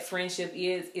 whatever that friendship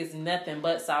is nothing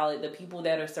but solid. The people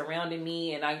that are surrounding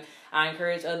me, and I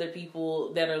encourage other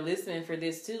people that are listening for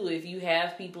this too. If you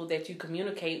have people that you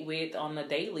communicate with on the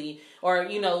daily, or,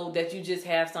 you know, that you just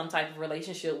have some type of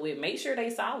relationship with, make sure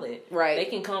they solid. Right. They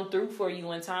can come through for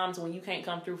you in times when you can't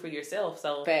come through for yourself.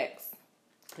 So facts.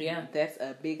 Yeah. That's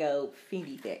a big old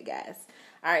feedy fact, guys.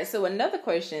 All right. So another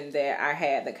question that I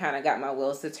had that kind of got my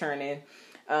wheels to turning,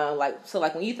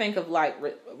 like when you think of like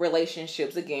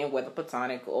relationships, again, whether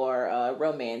platonic or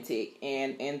romantic,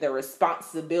 and the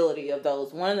responsibility of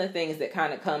those, one of the things that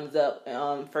kind of comes up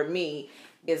for me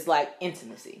is like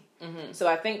intimacy. Mm-hmm. So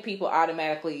I think people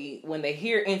automatically, when they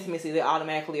hear intimacy, they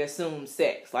automatically assume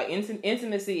sex. Like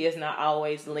intimacy is not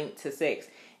always linked to sex.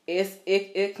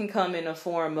 It can come in a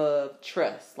form of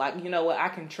trust. Like, you know what, I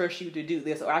can trust you to do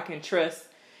this, or I can trust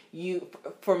you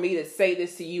for me to say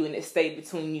this to you and it stay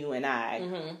between you and I.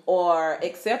 Mm-hmm. Or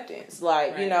acceptance,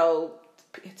 like, right. You know,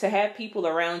 to have people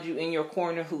around you in your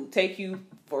corner who take you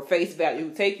for face value,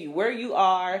 who take you where you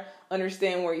are,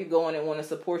 understand where you're going, and want to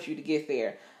support you to get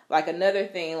there. Like, another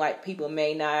thing, like, people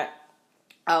may not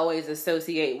always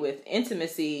associate with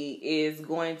intimacy is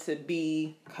going to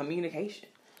be communication.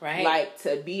 Right. Like,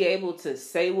 to be able to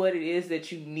say what it is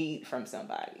that you need from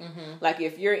somebody. Mm-hmm. Like,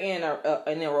 if you're in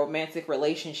a romantic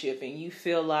relationship and you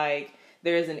feel like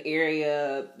there's an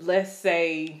area, let's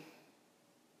say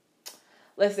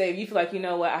if you feel like, you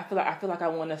know what, I feel like I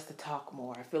want us to talk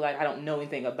more. I feel like I don't know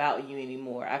anything about you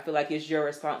anymore. I feel like it's your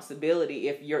responsibility,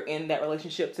 if you're in that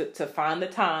relationship, to find the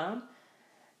time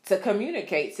to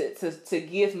communicate, to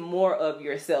give more of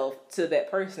yourself to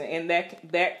that person. And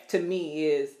that to me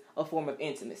is a form of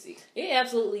intimacy. It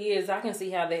absolutely is. I can see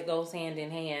how that goes hand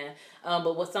in hand.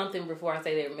 But what's something, before I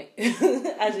say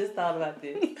that, I just thought about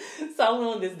this. So I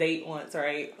went on this date once,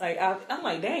 right? Like, I'm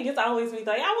like, dang, it's always me.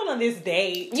 Like, I went on this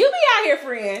date. You be out here,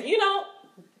 friend. You know,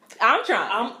 I'm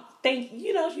trying.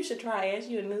 You know, you should try as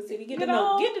you in the city. Get to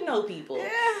know people. Yeah.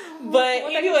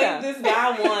 But anyway,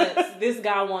 this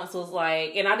guy once was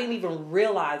like, and I didn't even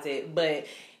realize it, but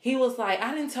he was like,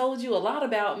 I done told you a lot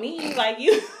about me. Like,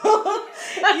 you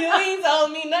ain't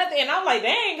told me nothing. And I'm like,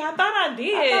 dang, I thought I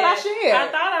did. I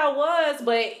thought I was.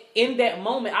 But in that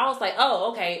moment, I was like,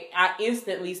 oh, okay. I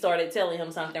instantly started telling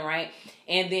him something, right?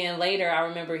 And then later, I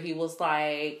remember he was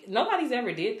like, nobody's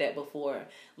ever did that before.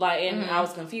 Like, and I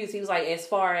was confused. He was like, as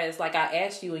far as, like, I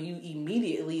asked you and you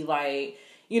immediately, like,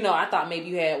 I thought maybe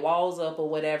you had walls up or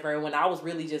whatever. And when I was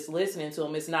really just listening to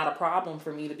him, it's not a problem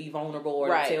for me to be vulnerable or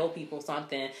to tell people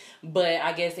something. But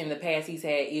I guess in the past, he's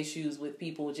had issues with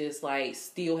people just like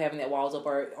still having that walls up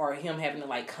or him having to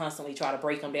like constantly try to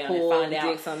break them down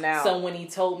and find out. So when he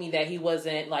told me that he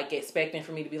wasn't like expecting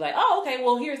for me to be like, oh, okay,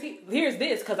 well, here's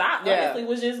this. Because I honestly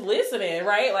was just listening,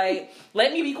 right? Like,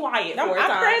 let me be quiet for a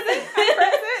time. I'm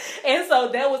present. And so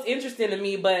that was interesting to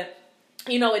me. But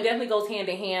it definitely goes hand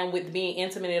in hand with being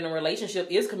intimate in a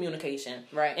relationship is communication.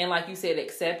 Right. And like you said,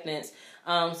 acceptance.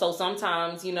 So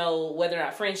sometimes, whether or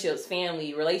not friendships,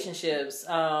 family, relationships,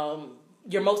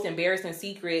 your most embarrassing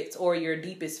secrets or your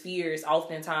deepest fears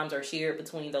oftentimes are shared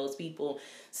between those people.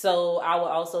 So I would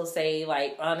also say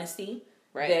like honesty.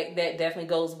 Right. That definitely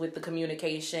goes with the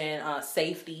communication,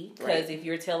 safety. Because if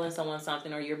you're telling someone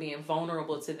something or you're being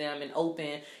vulnerable to them and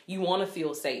open, you want to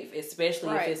feel safe,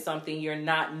 especially if it's something you're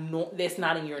not that's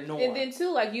not in your norm. And then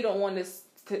too, like you don't want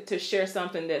to share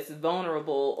something that's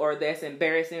vulnerable or that's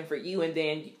embarrassing for you, and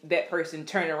then that person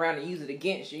turn around and use it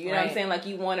against you. You know what I'm saying? Like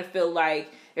you want to feel like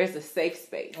there's a safe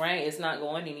space. Right. It's not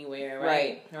going anywhere.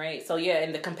 Right. So yeah,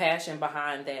 and the compassion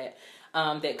behind that.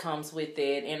 That comes with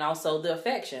it, and also the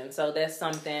affection. So that's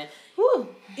something. Whew.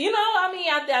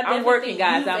 I definitely I'm working,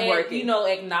 guys. I'm working.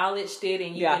 Acknowledged it,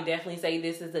 and you can definitely say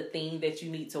this is a thing that you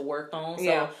need to work on.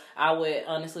 So I would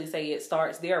honestly say it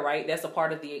starts there, right? That's a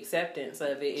part of the acceptance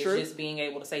of it. It's just being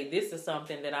able to say this is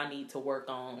something that I need to work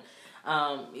on.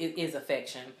 It is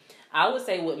affection. I would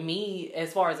say with me,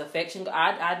 as far as affection,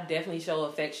 I definitely show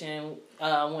affection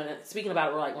when speaking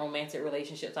about like romantic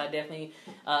relationships. I definitely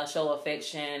show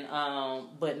affection,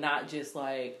 but not just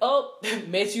like, oh,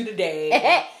 met you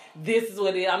today. This is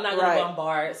what it is. I'm not going to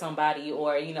bombard somebody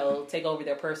or take over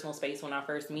their personal space when I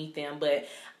first meet them, but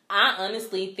I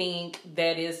honestly think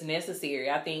that is necessary.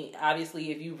 I think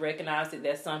obviously if you recognize it,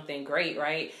 that's something great,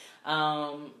 right?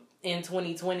 In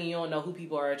 2020, you don't know who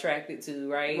people are attracted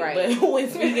to, right? But when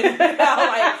speaking about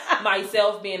like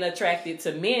myself being attracted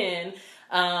to men,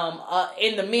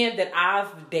 and the men that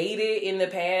I've dated in the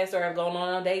past or have gone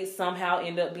on dates somehow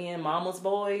end up being mama's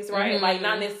boys, right? Mm-hmm. Like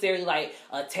not necessarily like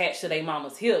attached to their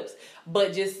mama's hips,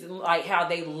 but just like how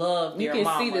they love their mamas. You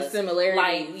can see the similarities.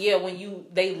 Like when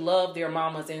they love their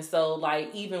mamas, and so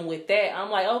like even with that, I'm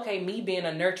like, okay, me being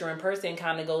a nurturing person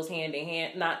kind of goes hand in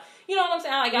hand. Not. You know what I'm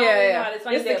saying? Like, I don't really know how to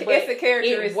explain that, but it's a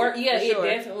characteristic. It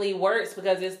definitely works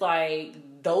because it's like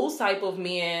those type of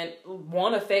men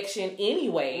want affection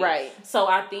anyway. Right. So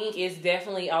I think it's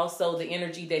definitely also the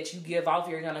energy that you give off.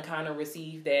 You're going to kind of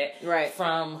receive that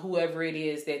from whoever it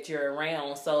is that you're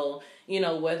around. So,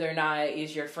 whether or not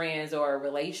it's your friends or a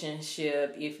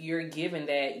relationship, if you're given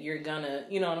that, you're going to,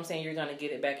 you know what I'm saying? You're going to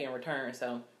get it back in return.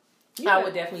 So I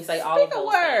would definitely say all of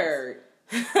those things.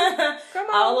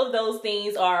 All of those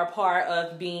things are a part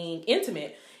of being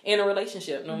intimate in a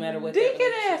relationship, no matter what.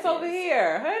 Deacon ass over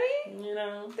here, honey.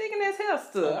 Deacon ass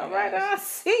hairstyle. All right, I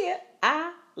see it.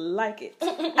 I like it.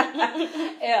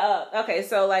 Okay,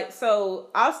 so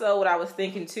also what I was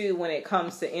thinking too when it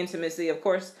comes to intimacy, of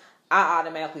course, I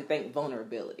automatically think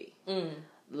vulnerability.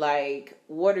 Like,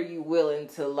 what are you willing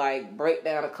to like break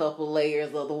down a couple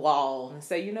layers of the wall and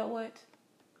say, you know what?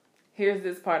 Here's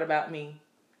this part about me.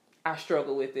 I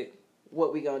struggle with it.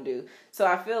 What we gonna do? So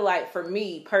I feel like for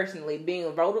me personally,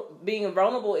 being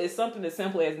vulnerable is something as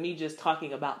simple as me just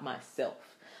talking about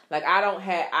myself. Like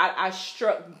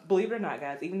believe it or not,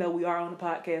 guys, even though we are on the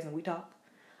podcast and we talk,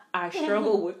 I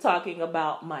struggle with talking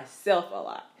about myself a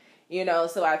lot.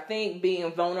 So I think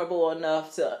being vulnerable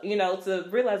enough to, to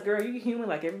realize, girl, you're human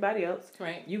like everybody else.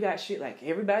 Right. You got shit like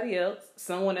everybody else.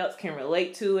 Someone else can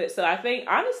relate to it. So I think,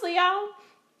 honestly, y'all,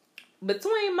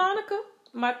 between Monica,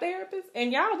 my therapist,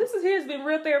 and y'all, this has been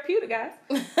real therapeutic, guys.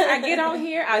 I get on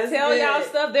here, I tell y'all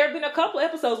stuff. There have been a couple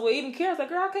episodes where even Kara's like,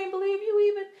 girl, I can't believe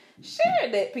you even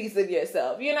shared that piece of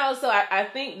yourself. So I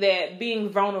think that being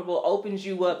vulnerable opens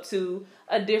you up to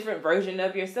a different version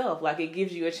of yourself. Like, it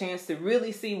gives you a chance to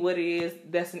really see what it is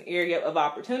that's an area of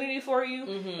opportunity for you.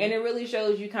 Mm-hmm. And it really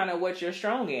shows you kind of what you're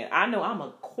strong in. I know I'm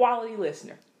a quality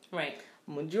listener. Right.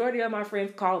 Majority of my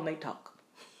friends call and they talk.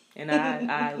 And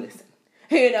I listen.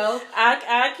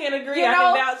 I can agree. I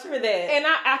can vouch for that. And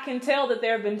I can tell that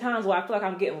there have been times where I feel like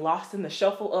I'm getting lost in the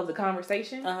shuffle of the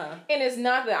conversation. Uh-huh. And it's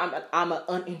not that I'm an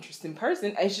uninteresting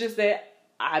person. It's just that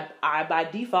I by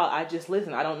default, I just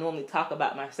listen. I don't normally talk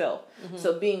about myself. Mm-hmm.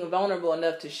 So being vulnerable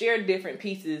enough to share different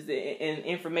pieces and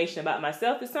information about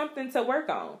myself is something to work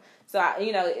on. So,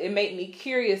 it made me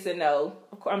curious to know.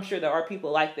 Of course, I'm sure there are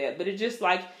people like that. But it's just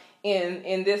like,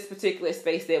 in this particular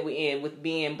space that we're in with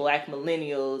being Black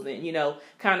millennials and, you know,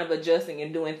 kind of adjusting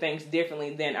and doing things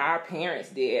differently than our parents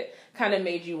did, kind of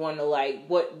made you wonder, like,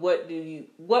 what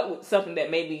would something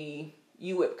that maybe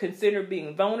you would consider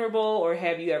being vulnerable, or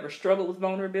have you ever struggled with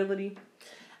vulnerability?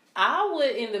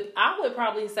 I would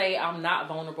probably say I'm not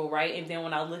vulnerable, right? And then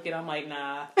when I look at it, I'm like,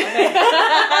 nah.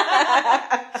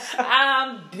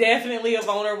 I'm definitely a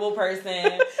vulnerable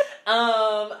person.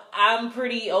 I'm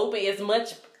pretty open.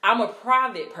 I'm a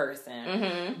private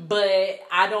person, but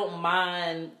I don't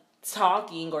mind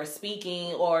talking or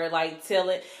speaking or like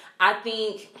telling. I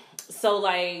think so.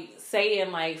 Like, say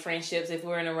in like friendships, if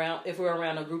we're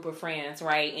around a group of friends,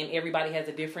 right, and everybody has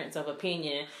a difference of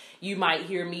opinion, you might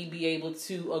hear me be able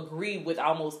to agree with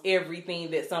almost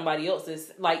everything that somebody else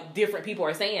is, like, different people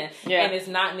are saying. Yeah. And it's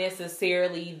not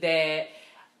necessarily that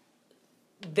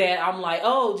I'm like,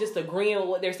 oh, just agreeing with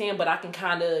what they're saying, but I can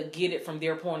kind of get it from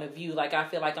their point of view. Like, I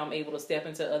feel like I'm able to step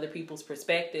into other people's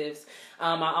perspectives.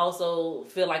 I also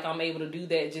feel like I'm able to do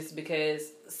that just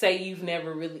because, say you've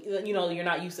never really, you know, you're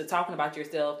not used to talking about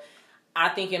yourself. I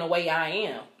think in a way I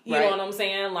am. You know what I'm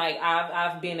saying? Like,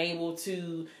 I've been able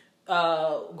to,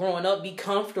 growing up, be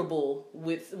comfortable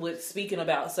with speaking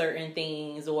about certain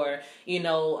things, or, you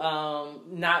know,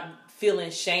 not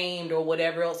feeling shamed or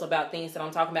whatever else about things that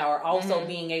I'm talking about, or also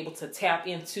being able to tap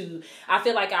into, I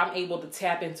feel like I'm able to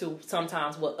tap into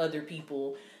sometimes what other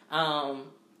people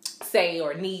say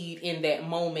or need in that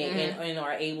moment, and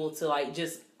are able to, like,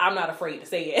 just, I'm not afraid to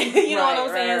say it. You know what I'm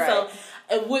saying? Right. So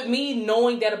with me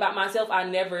knowing that about myself, I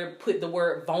never put the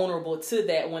word vulnerable to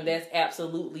that, when that's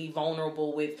absolutely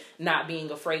vulnerable with not being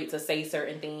afraid to say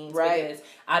certain things. Right. Because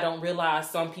I don't realize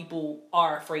some people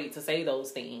are afraid to say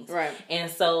those things. Right. And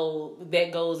so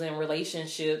that goes in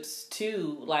relationships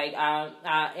too. Like, I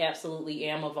absolutely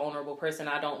am a vulnerable person.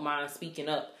 I don't mind speaking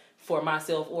up for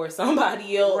myself or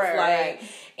somebody else. Right.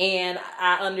 And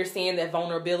I understand that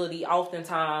vulnerability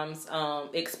oftentimes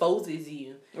exposes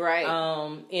you. Right.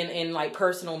 In like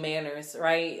personal manners,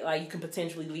 right? Like, you can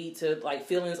potentially lead to like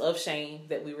feelings of shame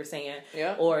that we were saying.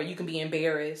 Yeah. Or you can be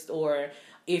embarrassed, or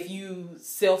if you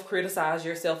self-criticize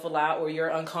yourself a lot, or you're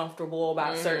uncomfortable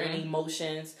about certain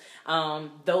emotions,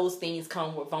 those things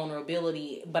come with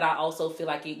vulnerability. But I also feel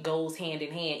like it goes hand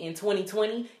in hand. In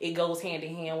 2020, it goes hand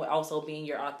in hand with also being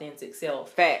your authentic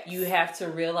self. Facts. You have to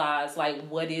realize, like,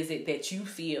 what is it that you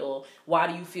feel? Why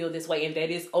do you feel this way? And that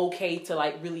it's okay to,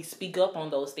 like, really speak up on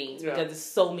those things, because there's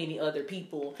so many other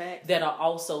people that are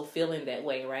also feeling that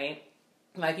way, right?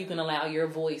 Like, you can allow your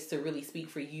voice to really speak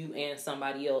for you and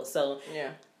somebody else. So,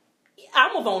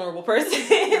 I'm a vulnerable person.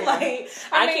 Like,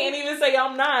 I can't even say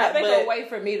I'm not. I think a way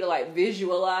for me to, like,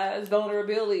 visualize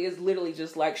vulnerability is literally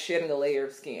just, like, shedding a layer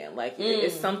of skin. Like,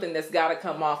 it's something that's got to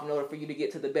come off in order for you to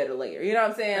get to the better layer. You know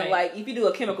what I'm saying? Right. Like, if you do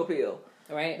a chemical peel.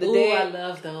 Right. I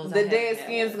love those. The dead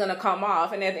skin's going to come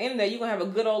off. And at the end of the day, you're going to have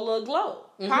a good old little glow.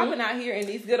 Popping out here in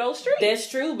these good old streets. That's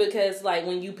true, because, like,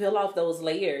 when you peel off those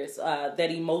layers, that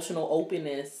emotional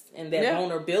openness and that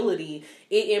vulnerability,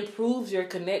 it improves your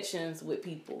connections with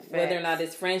people. Facts. Whether or not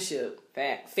it's friendship,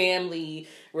 family,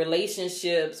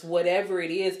 relationships, whatever it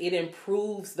is, it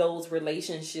improves those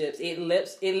relationships. It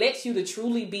lets you to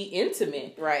truly be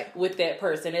intimate with that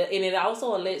person. And it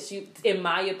also lets you, in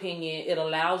my opinion, it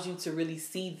allows you to really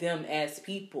see them as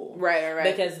people. Right.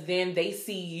 Because then they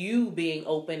see you being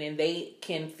open, and they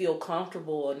can feel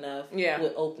comfortable enough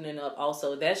with opening up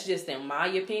also. That's just in my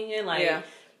opinion. Like,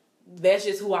 that's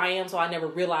just who I am, so I never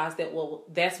realized that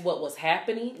that's what was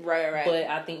happening. Right. But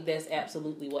I think that's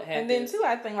absolutely what happened. And then too,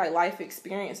 I think, like, life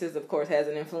experiences, of course, has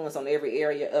an influence on every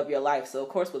area of your life. So of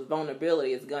course, with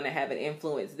vulnerability, it's going to have an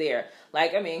influence there.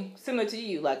 Like, I mean, similar to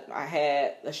you, like, I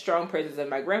had a strong presence of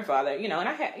my grandfather, you know, and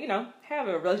I had, you know, have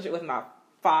a relationship with my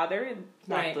father,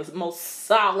 not the most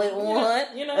solid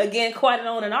one, you know, again, quite an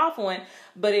on and off one,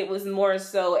 but it was more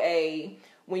so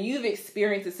when you've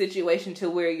experienced a situation to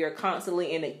where you're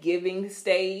constantly in a giving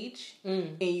stage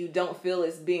and you don't feel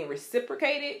it's being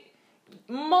reciprocated,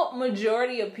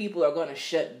 majority of people are going to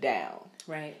shut down.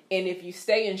 Right. And if you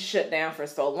stay and shut down for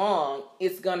so long,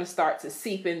 it's going to start to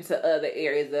seep into other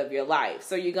areas of your life.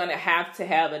 So you're going to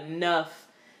have enough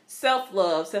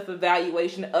self-love,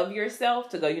 self-evaluation of yourself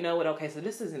to go, you know what, okay, so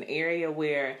this is an area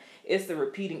where it's a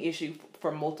repeating issue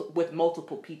with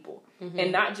multiple people.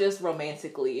 And not just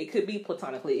romantically. It could be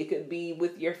platonically. It could be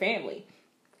with your family.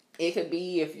 It could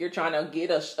be if you're trying to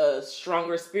get a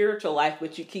stronger spiritual life,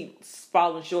 but you keep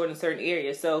falling short in certain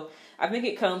areas. So I think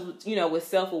it comes with, you know, with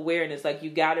self-awareness. Like, you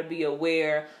got to be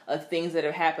aware of things that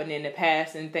have happened in the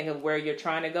past and think of where you're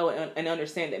trying to go, and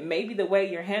understand that maybe the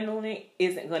way you're handling it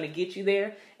isn't going to get you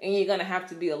there, and you're going to have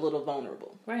to be a little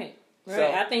vulnerable. Right. Right.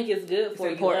 So I think it's good for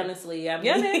you, important. honestly. I mean,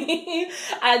 Yeah,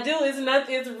 I do.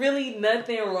 It's really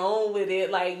nothing wrong with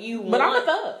it. Like but I'm a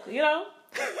thug, you know.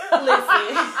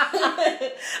 Listen,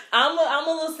 I'm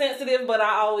a little sensitive, but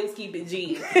I always keep it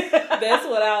G. That's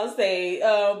what I'll say.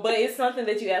 But it's something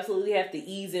that you absolutely have to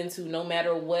ease into, no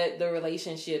matter what the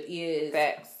relationship is.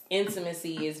 Facts.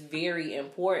 Intimacy is very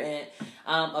important.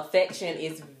 Affection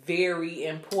is very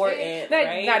important.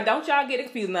 Right? Now, don't y'all get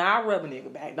confused. Now, I rub a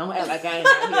nigga back. Don't act like I ain't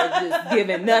out here just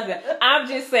giving nothing. I'm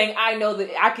just saying I know that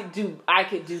I could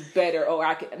do better, or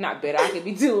I could not better. I could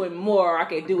be doing more. Or I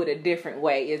could do it a different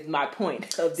way. Is my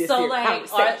point of this. So, here like,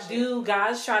 conversation. do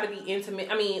guys try to be intimate?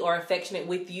 I mean, or affectionate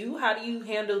with you? How do you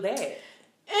handle that?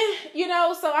 You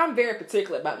know, so I'm very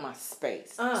particular about my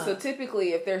space. So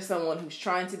typically, if there's someone who's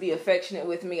trying to be affectionate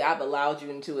with me, I've allowed you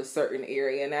into a certain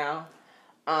area now.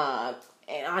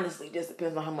 And honestly, it just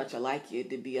depends on how much I like you,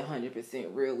 to be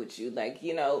 100% real with you. Like,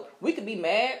 you know, we could be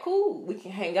mad, cool. We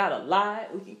can hang out a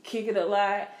lot. We can kick it a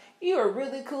lot. You're a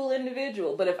really cool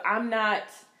individual. But if I'm not...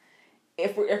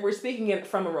 If we're speaking it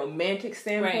from a romantic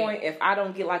standpoint, Right. if I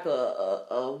don't get like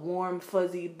a warm,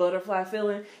 fuzzy butterfly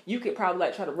feeling, you could probably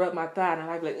like try to rub my thigh and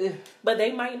I'd be like, ugh. But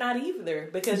they might not either,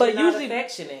 because But you're not usually-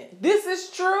 affectionate. This is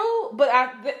true, but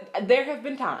there have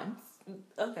been times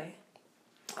Okay.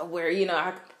 where, you know,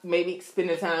 I maybe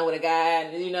spending time with a guy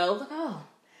and, you know, like, oh,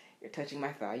 you're touching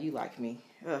my thigh, you like me.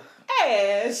 Ugh.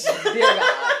 Ash. Dear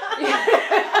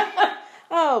God.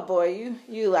 Oh boy,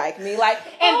 you like me, like,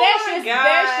 and Oh that's my just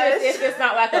gosh. if it's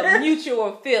not like a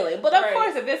mutual feeling. But of Right.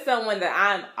 course, if it's someone that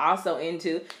I'm also into,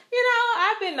 you know,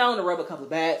 I've been known to rub a couple of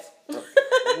backs,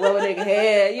 rub a nigga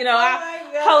head, you know, my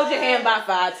I God. hold your hand by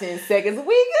 5-10 seconds.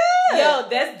 We good. Yo,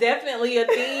 that's definitely a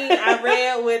thing I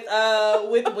read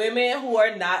with women who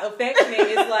are not affectionate.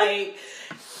 It's like,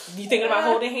 you thinking about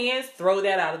holding hands? Throw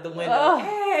that out of the window.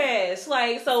 Ash.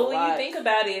 Like, so when you think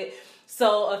about it,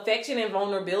 so affection and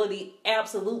vulnerability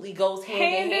absolutely goes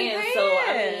hand in hand. So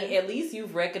I mean, at least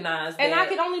you've recognized that. And I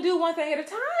can only do one thing at a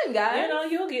time, guys. You know,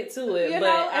 you'll get to it. You but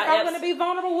know, if I'm going to be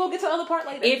vulnerable, we'll get to the other part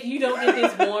later. If you don't get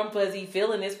this warm, fuzzy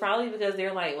feeling, it's probably because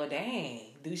they're like, well, dang,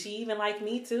 do she even like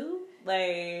me too?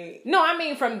 Like, no, I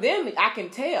mean, from them, I can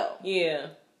tell. yeah.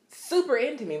 Super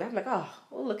into me. I'm like, oh,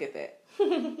 well, look at that.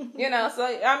 You know, so,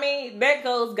 I mean, that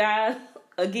goes, guys.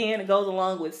 Again, it goes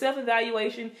along with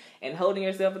self-evaluation and holding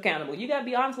yourself accountable. You got to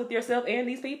be honest with yourself and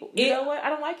these people. You know what? I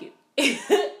don't like you.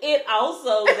 It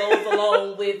also goes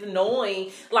along with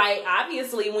knowing, like,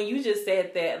 obviously, when you just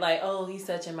said that, like, oh, he's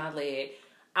touching my leg.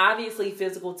 Obviously,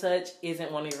 physical touch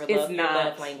isn't one of your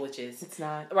love languages. It's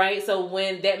not. Right? So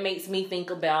when that makes me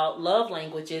think about love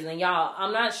languages, and y'all,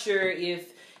 I'm not sure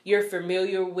if you're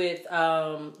familiar with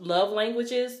love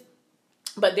languages,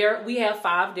 but we have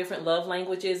 5 different love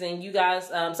languages, and you guys,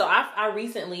 so I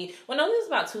recently, this was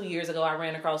about 2 years ago, I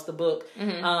ran across the book,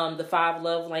 the 5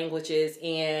 love languages,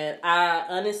 and I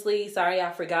honestly, sorry,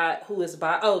 I forgot who it's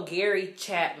by. Oh, Gary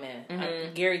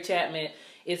Chapman. Gary Chapman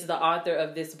is the author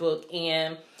of this book,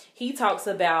 and he talks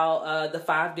about the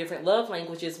 5 different love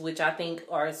languages, which I think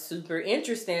are super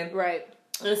interesting. Right.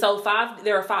 And so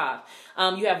there are 5.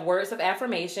 You have words of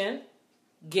affirmation,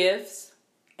 gifts,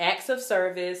 acts of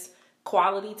service,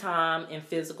 quality time, and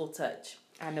physical touch.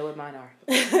 I know what mine are.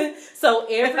 So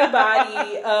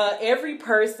everybody, every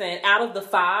person out of the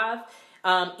 5,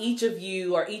 each of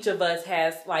you or each of us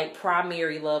has like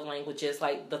primary love languages,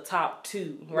 like the top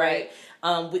 2, right?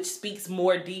 Which speaks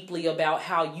more deeply about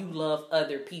how you love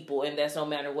other people, and that's no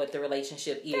matter what the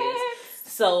relationship is.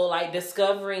 So, like,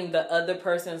 discovering the other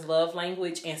person's love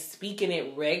language and speaking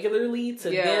it regularly to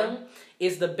them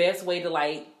is the best way to,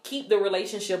 like, keep the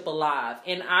relationship alive.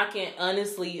 And I can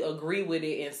honestly agree with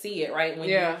it and see it, right? When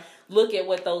you look at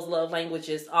what those love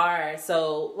languages are.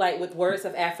 So, like, with words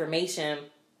of affirmation,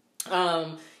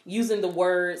 using the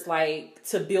words, like,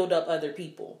 to build up other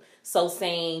people. So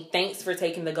saying, thanks for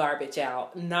taking the garbage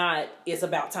out, not, it's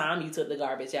about time you took the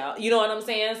garbage out. You know what I'm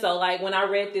saying? So, like, when I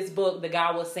read this book, the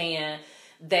guy was saying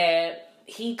that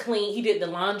he did the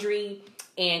laundry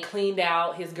and cleaned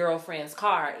out his girlfriend's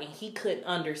car, and he couldn't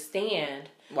understand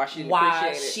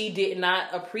why she did not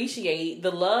appreciate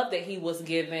the love that he was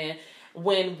given,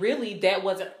 when really that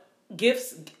wasn't,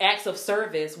 gifts, acts of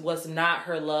service was not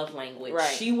her love language.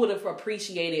 Right. She would have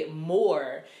appreciated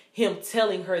more him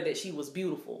telling her that she was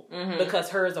beautiful,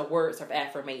 because hers are words of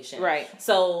affirmation. Right.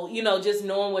 So, you know, just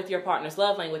knowing what your partner's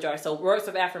love language are. So words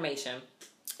of affirmation.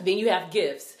 Then you have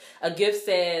gifts. A gift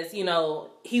says, you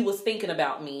know, he was thinking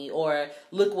about me, or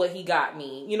look what he got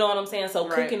me. You know what I'm saying? So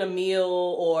cooking a meal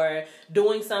or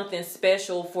doing something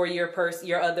special for your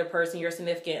other person, your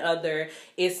significant other,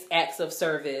 is acts of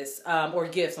service, or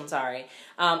gifts, I'm sorry.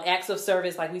 Acts of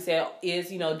service, like we said,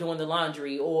 is, you know, doing the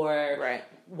laundry or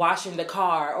washing the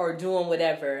car or doing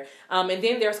whatever. And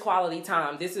then there's quality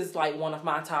time. This is like one of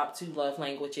my top 2 love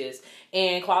languages.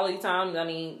 And quality time, I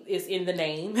mean, it's in the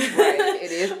name. Right.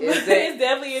 It is. It's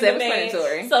definitely in the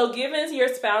name. So giving your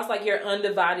spouse like your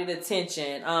undivided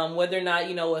attention, whether or not,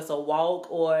 you know, it's a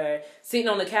walk or sitting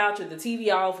on the couch with the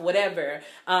TV off, whatever,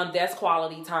 that's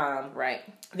quality time. Right.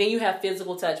 Then you have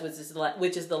physical touch, which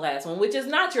is the last one, which is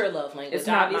not your love language, it's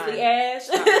not obviously, mine. Ash.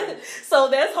 So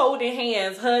that's holding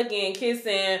hands, hugging,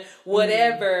 kissing,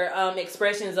 whatever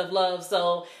expressions of love.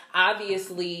 So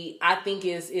obviously, I think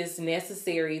it's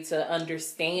necessary to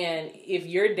understand if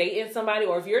you're dating somebody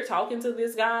or if you're talking to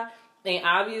this guy, and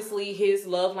obviously his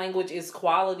love language is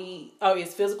quality, or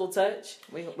is physical touch,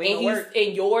 we gonna work.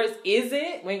 And yours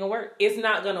isn't. We ain't gonna work. It's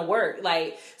not gonna work.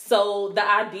 Like, so the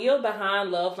idea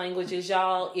behind love languages,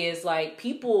 y'all, is like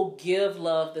people give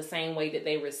love the same way that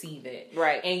they receive it.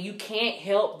 Right. And you can't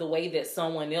help the way that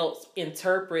someone else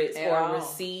interprets or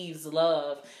receives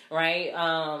love. Right.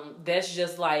 That's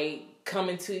just like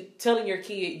telling your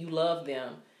kid you love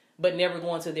them, but never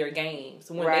going to their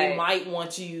games when they might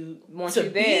want you to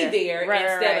be there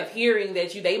instead of hearing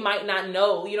that they might not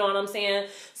know. You know what I'm saying?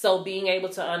 So being able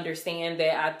to understand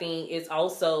that, I think, is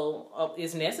also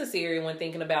is necessary when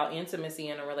thinking about intimacy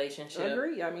in a relationship.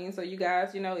 Agree. I mean, so you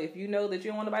guys, you know, if you know that you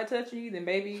don't want nobody touching you, then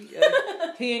maybe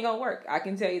he ain't gonna work. I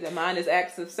can tell you that mine is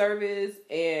acts of service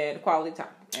and quality time.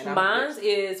 And mine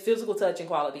is physical touch and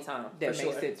quality time. That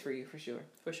makes sense for you, for sure.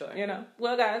 For sure. You know,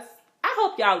 well, guys, I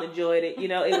hope y'all enjoyed it. You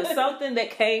know, it was something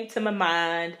that came to my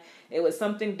mind. It was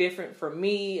something different for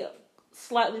me,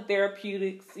 slightly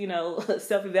therapeutics, you know,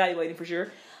 self-evaluating for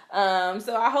sure.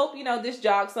 So I hope, you know, this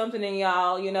jogs something in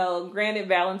y'all. You know, granted,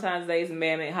 Valentine's Day is a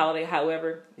man-made holiday.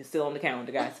 However, it's still on the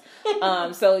calendar, guys.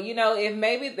 So, you know,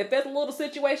 if there's a little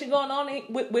situation going on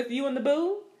with you and the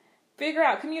boo, figure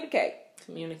out, communicate.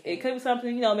 It could be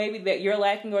something, you know, maybe that you're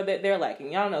lacking or that they're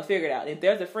lacking. Y'all know, figure it out. If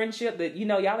there's a friendship that, you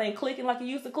know, y'all ain't clicking like you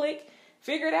used to click,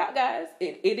 figure it out, guys.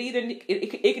 It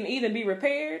can either be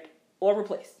repaired or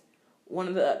replaced. One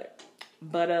or the other.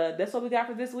 But that's what we got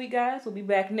for this week, guys. We'll be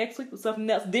back next week with something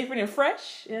else different and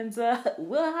fresh. And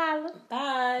we'll holla.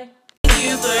 Bye. Thank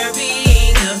you for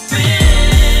being a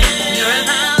friend. You're a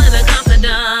pal and a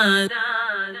confidant.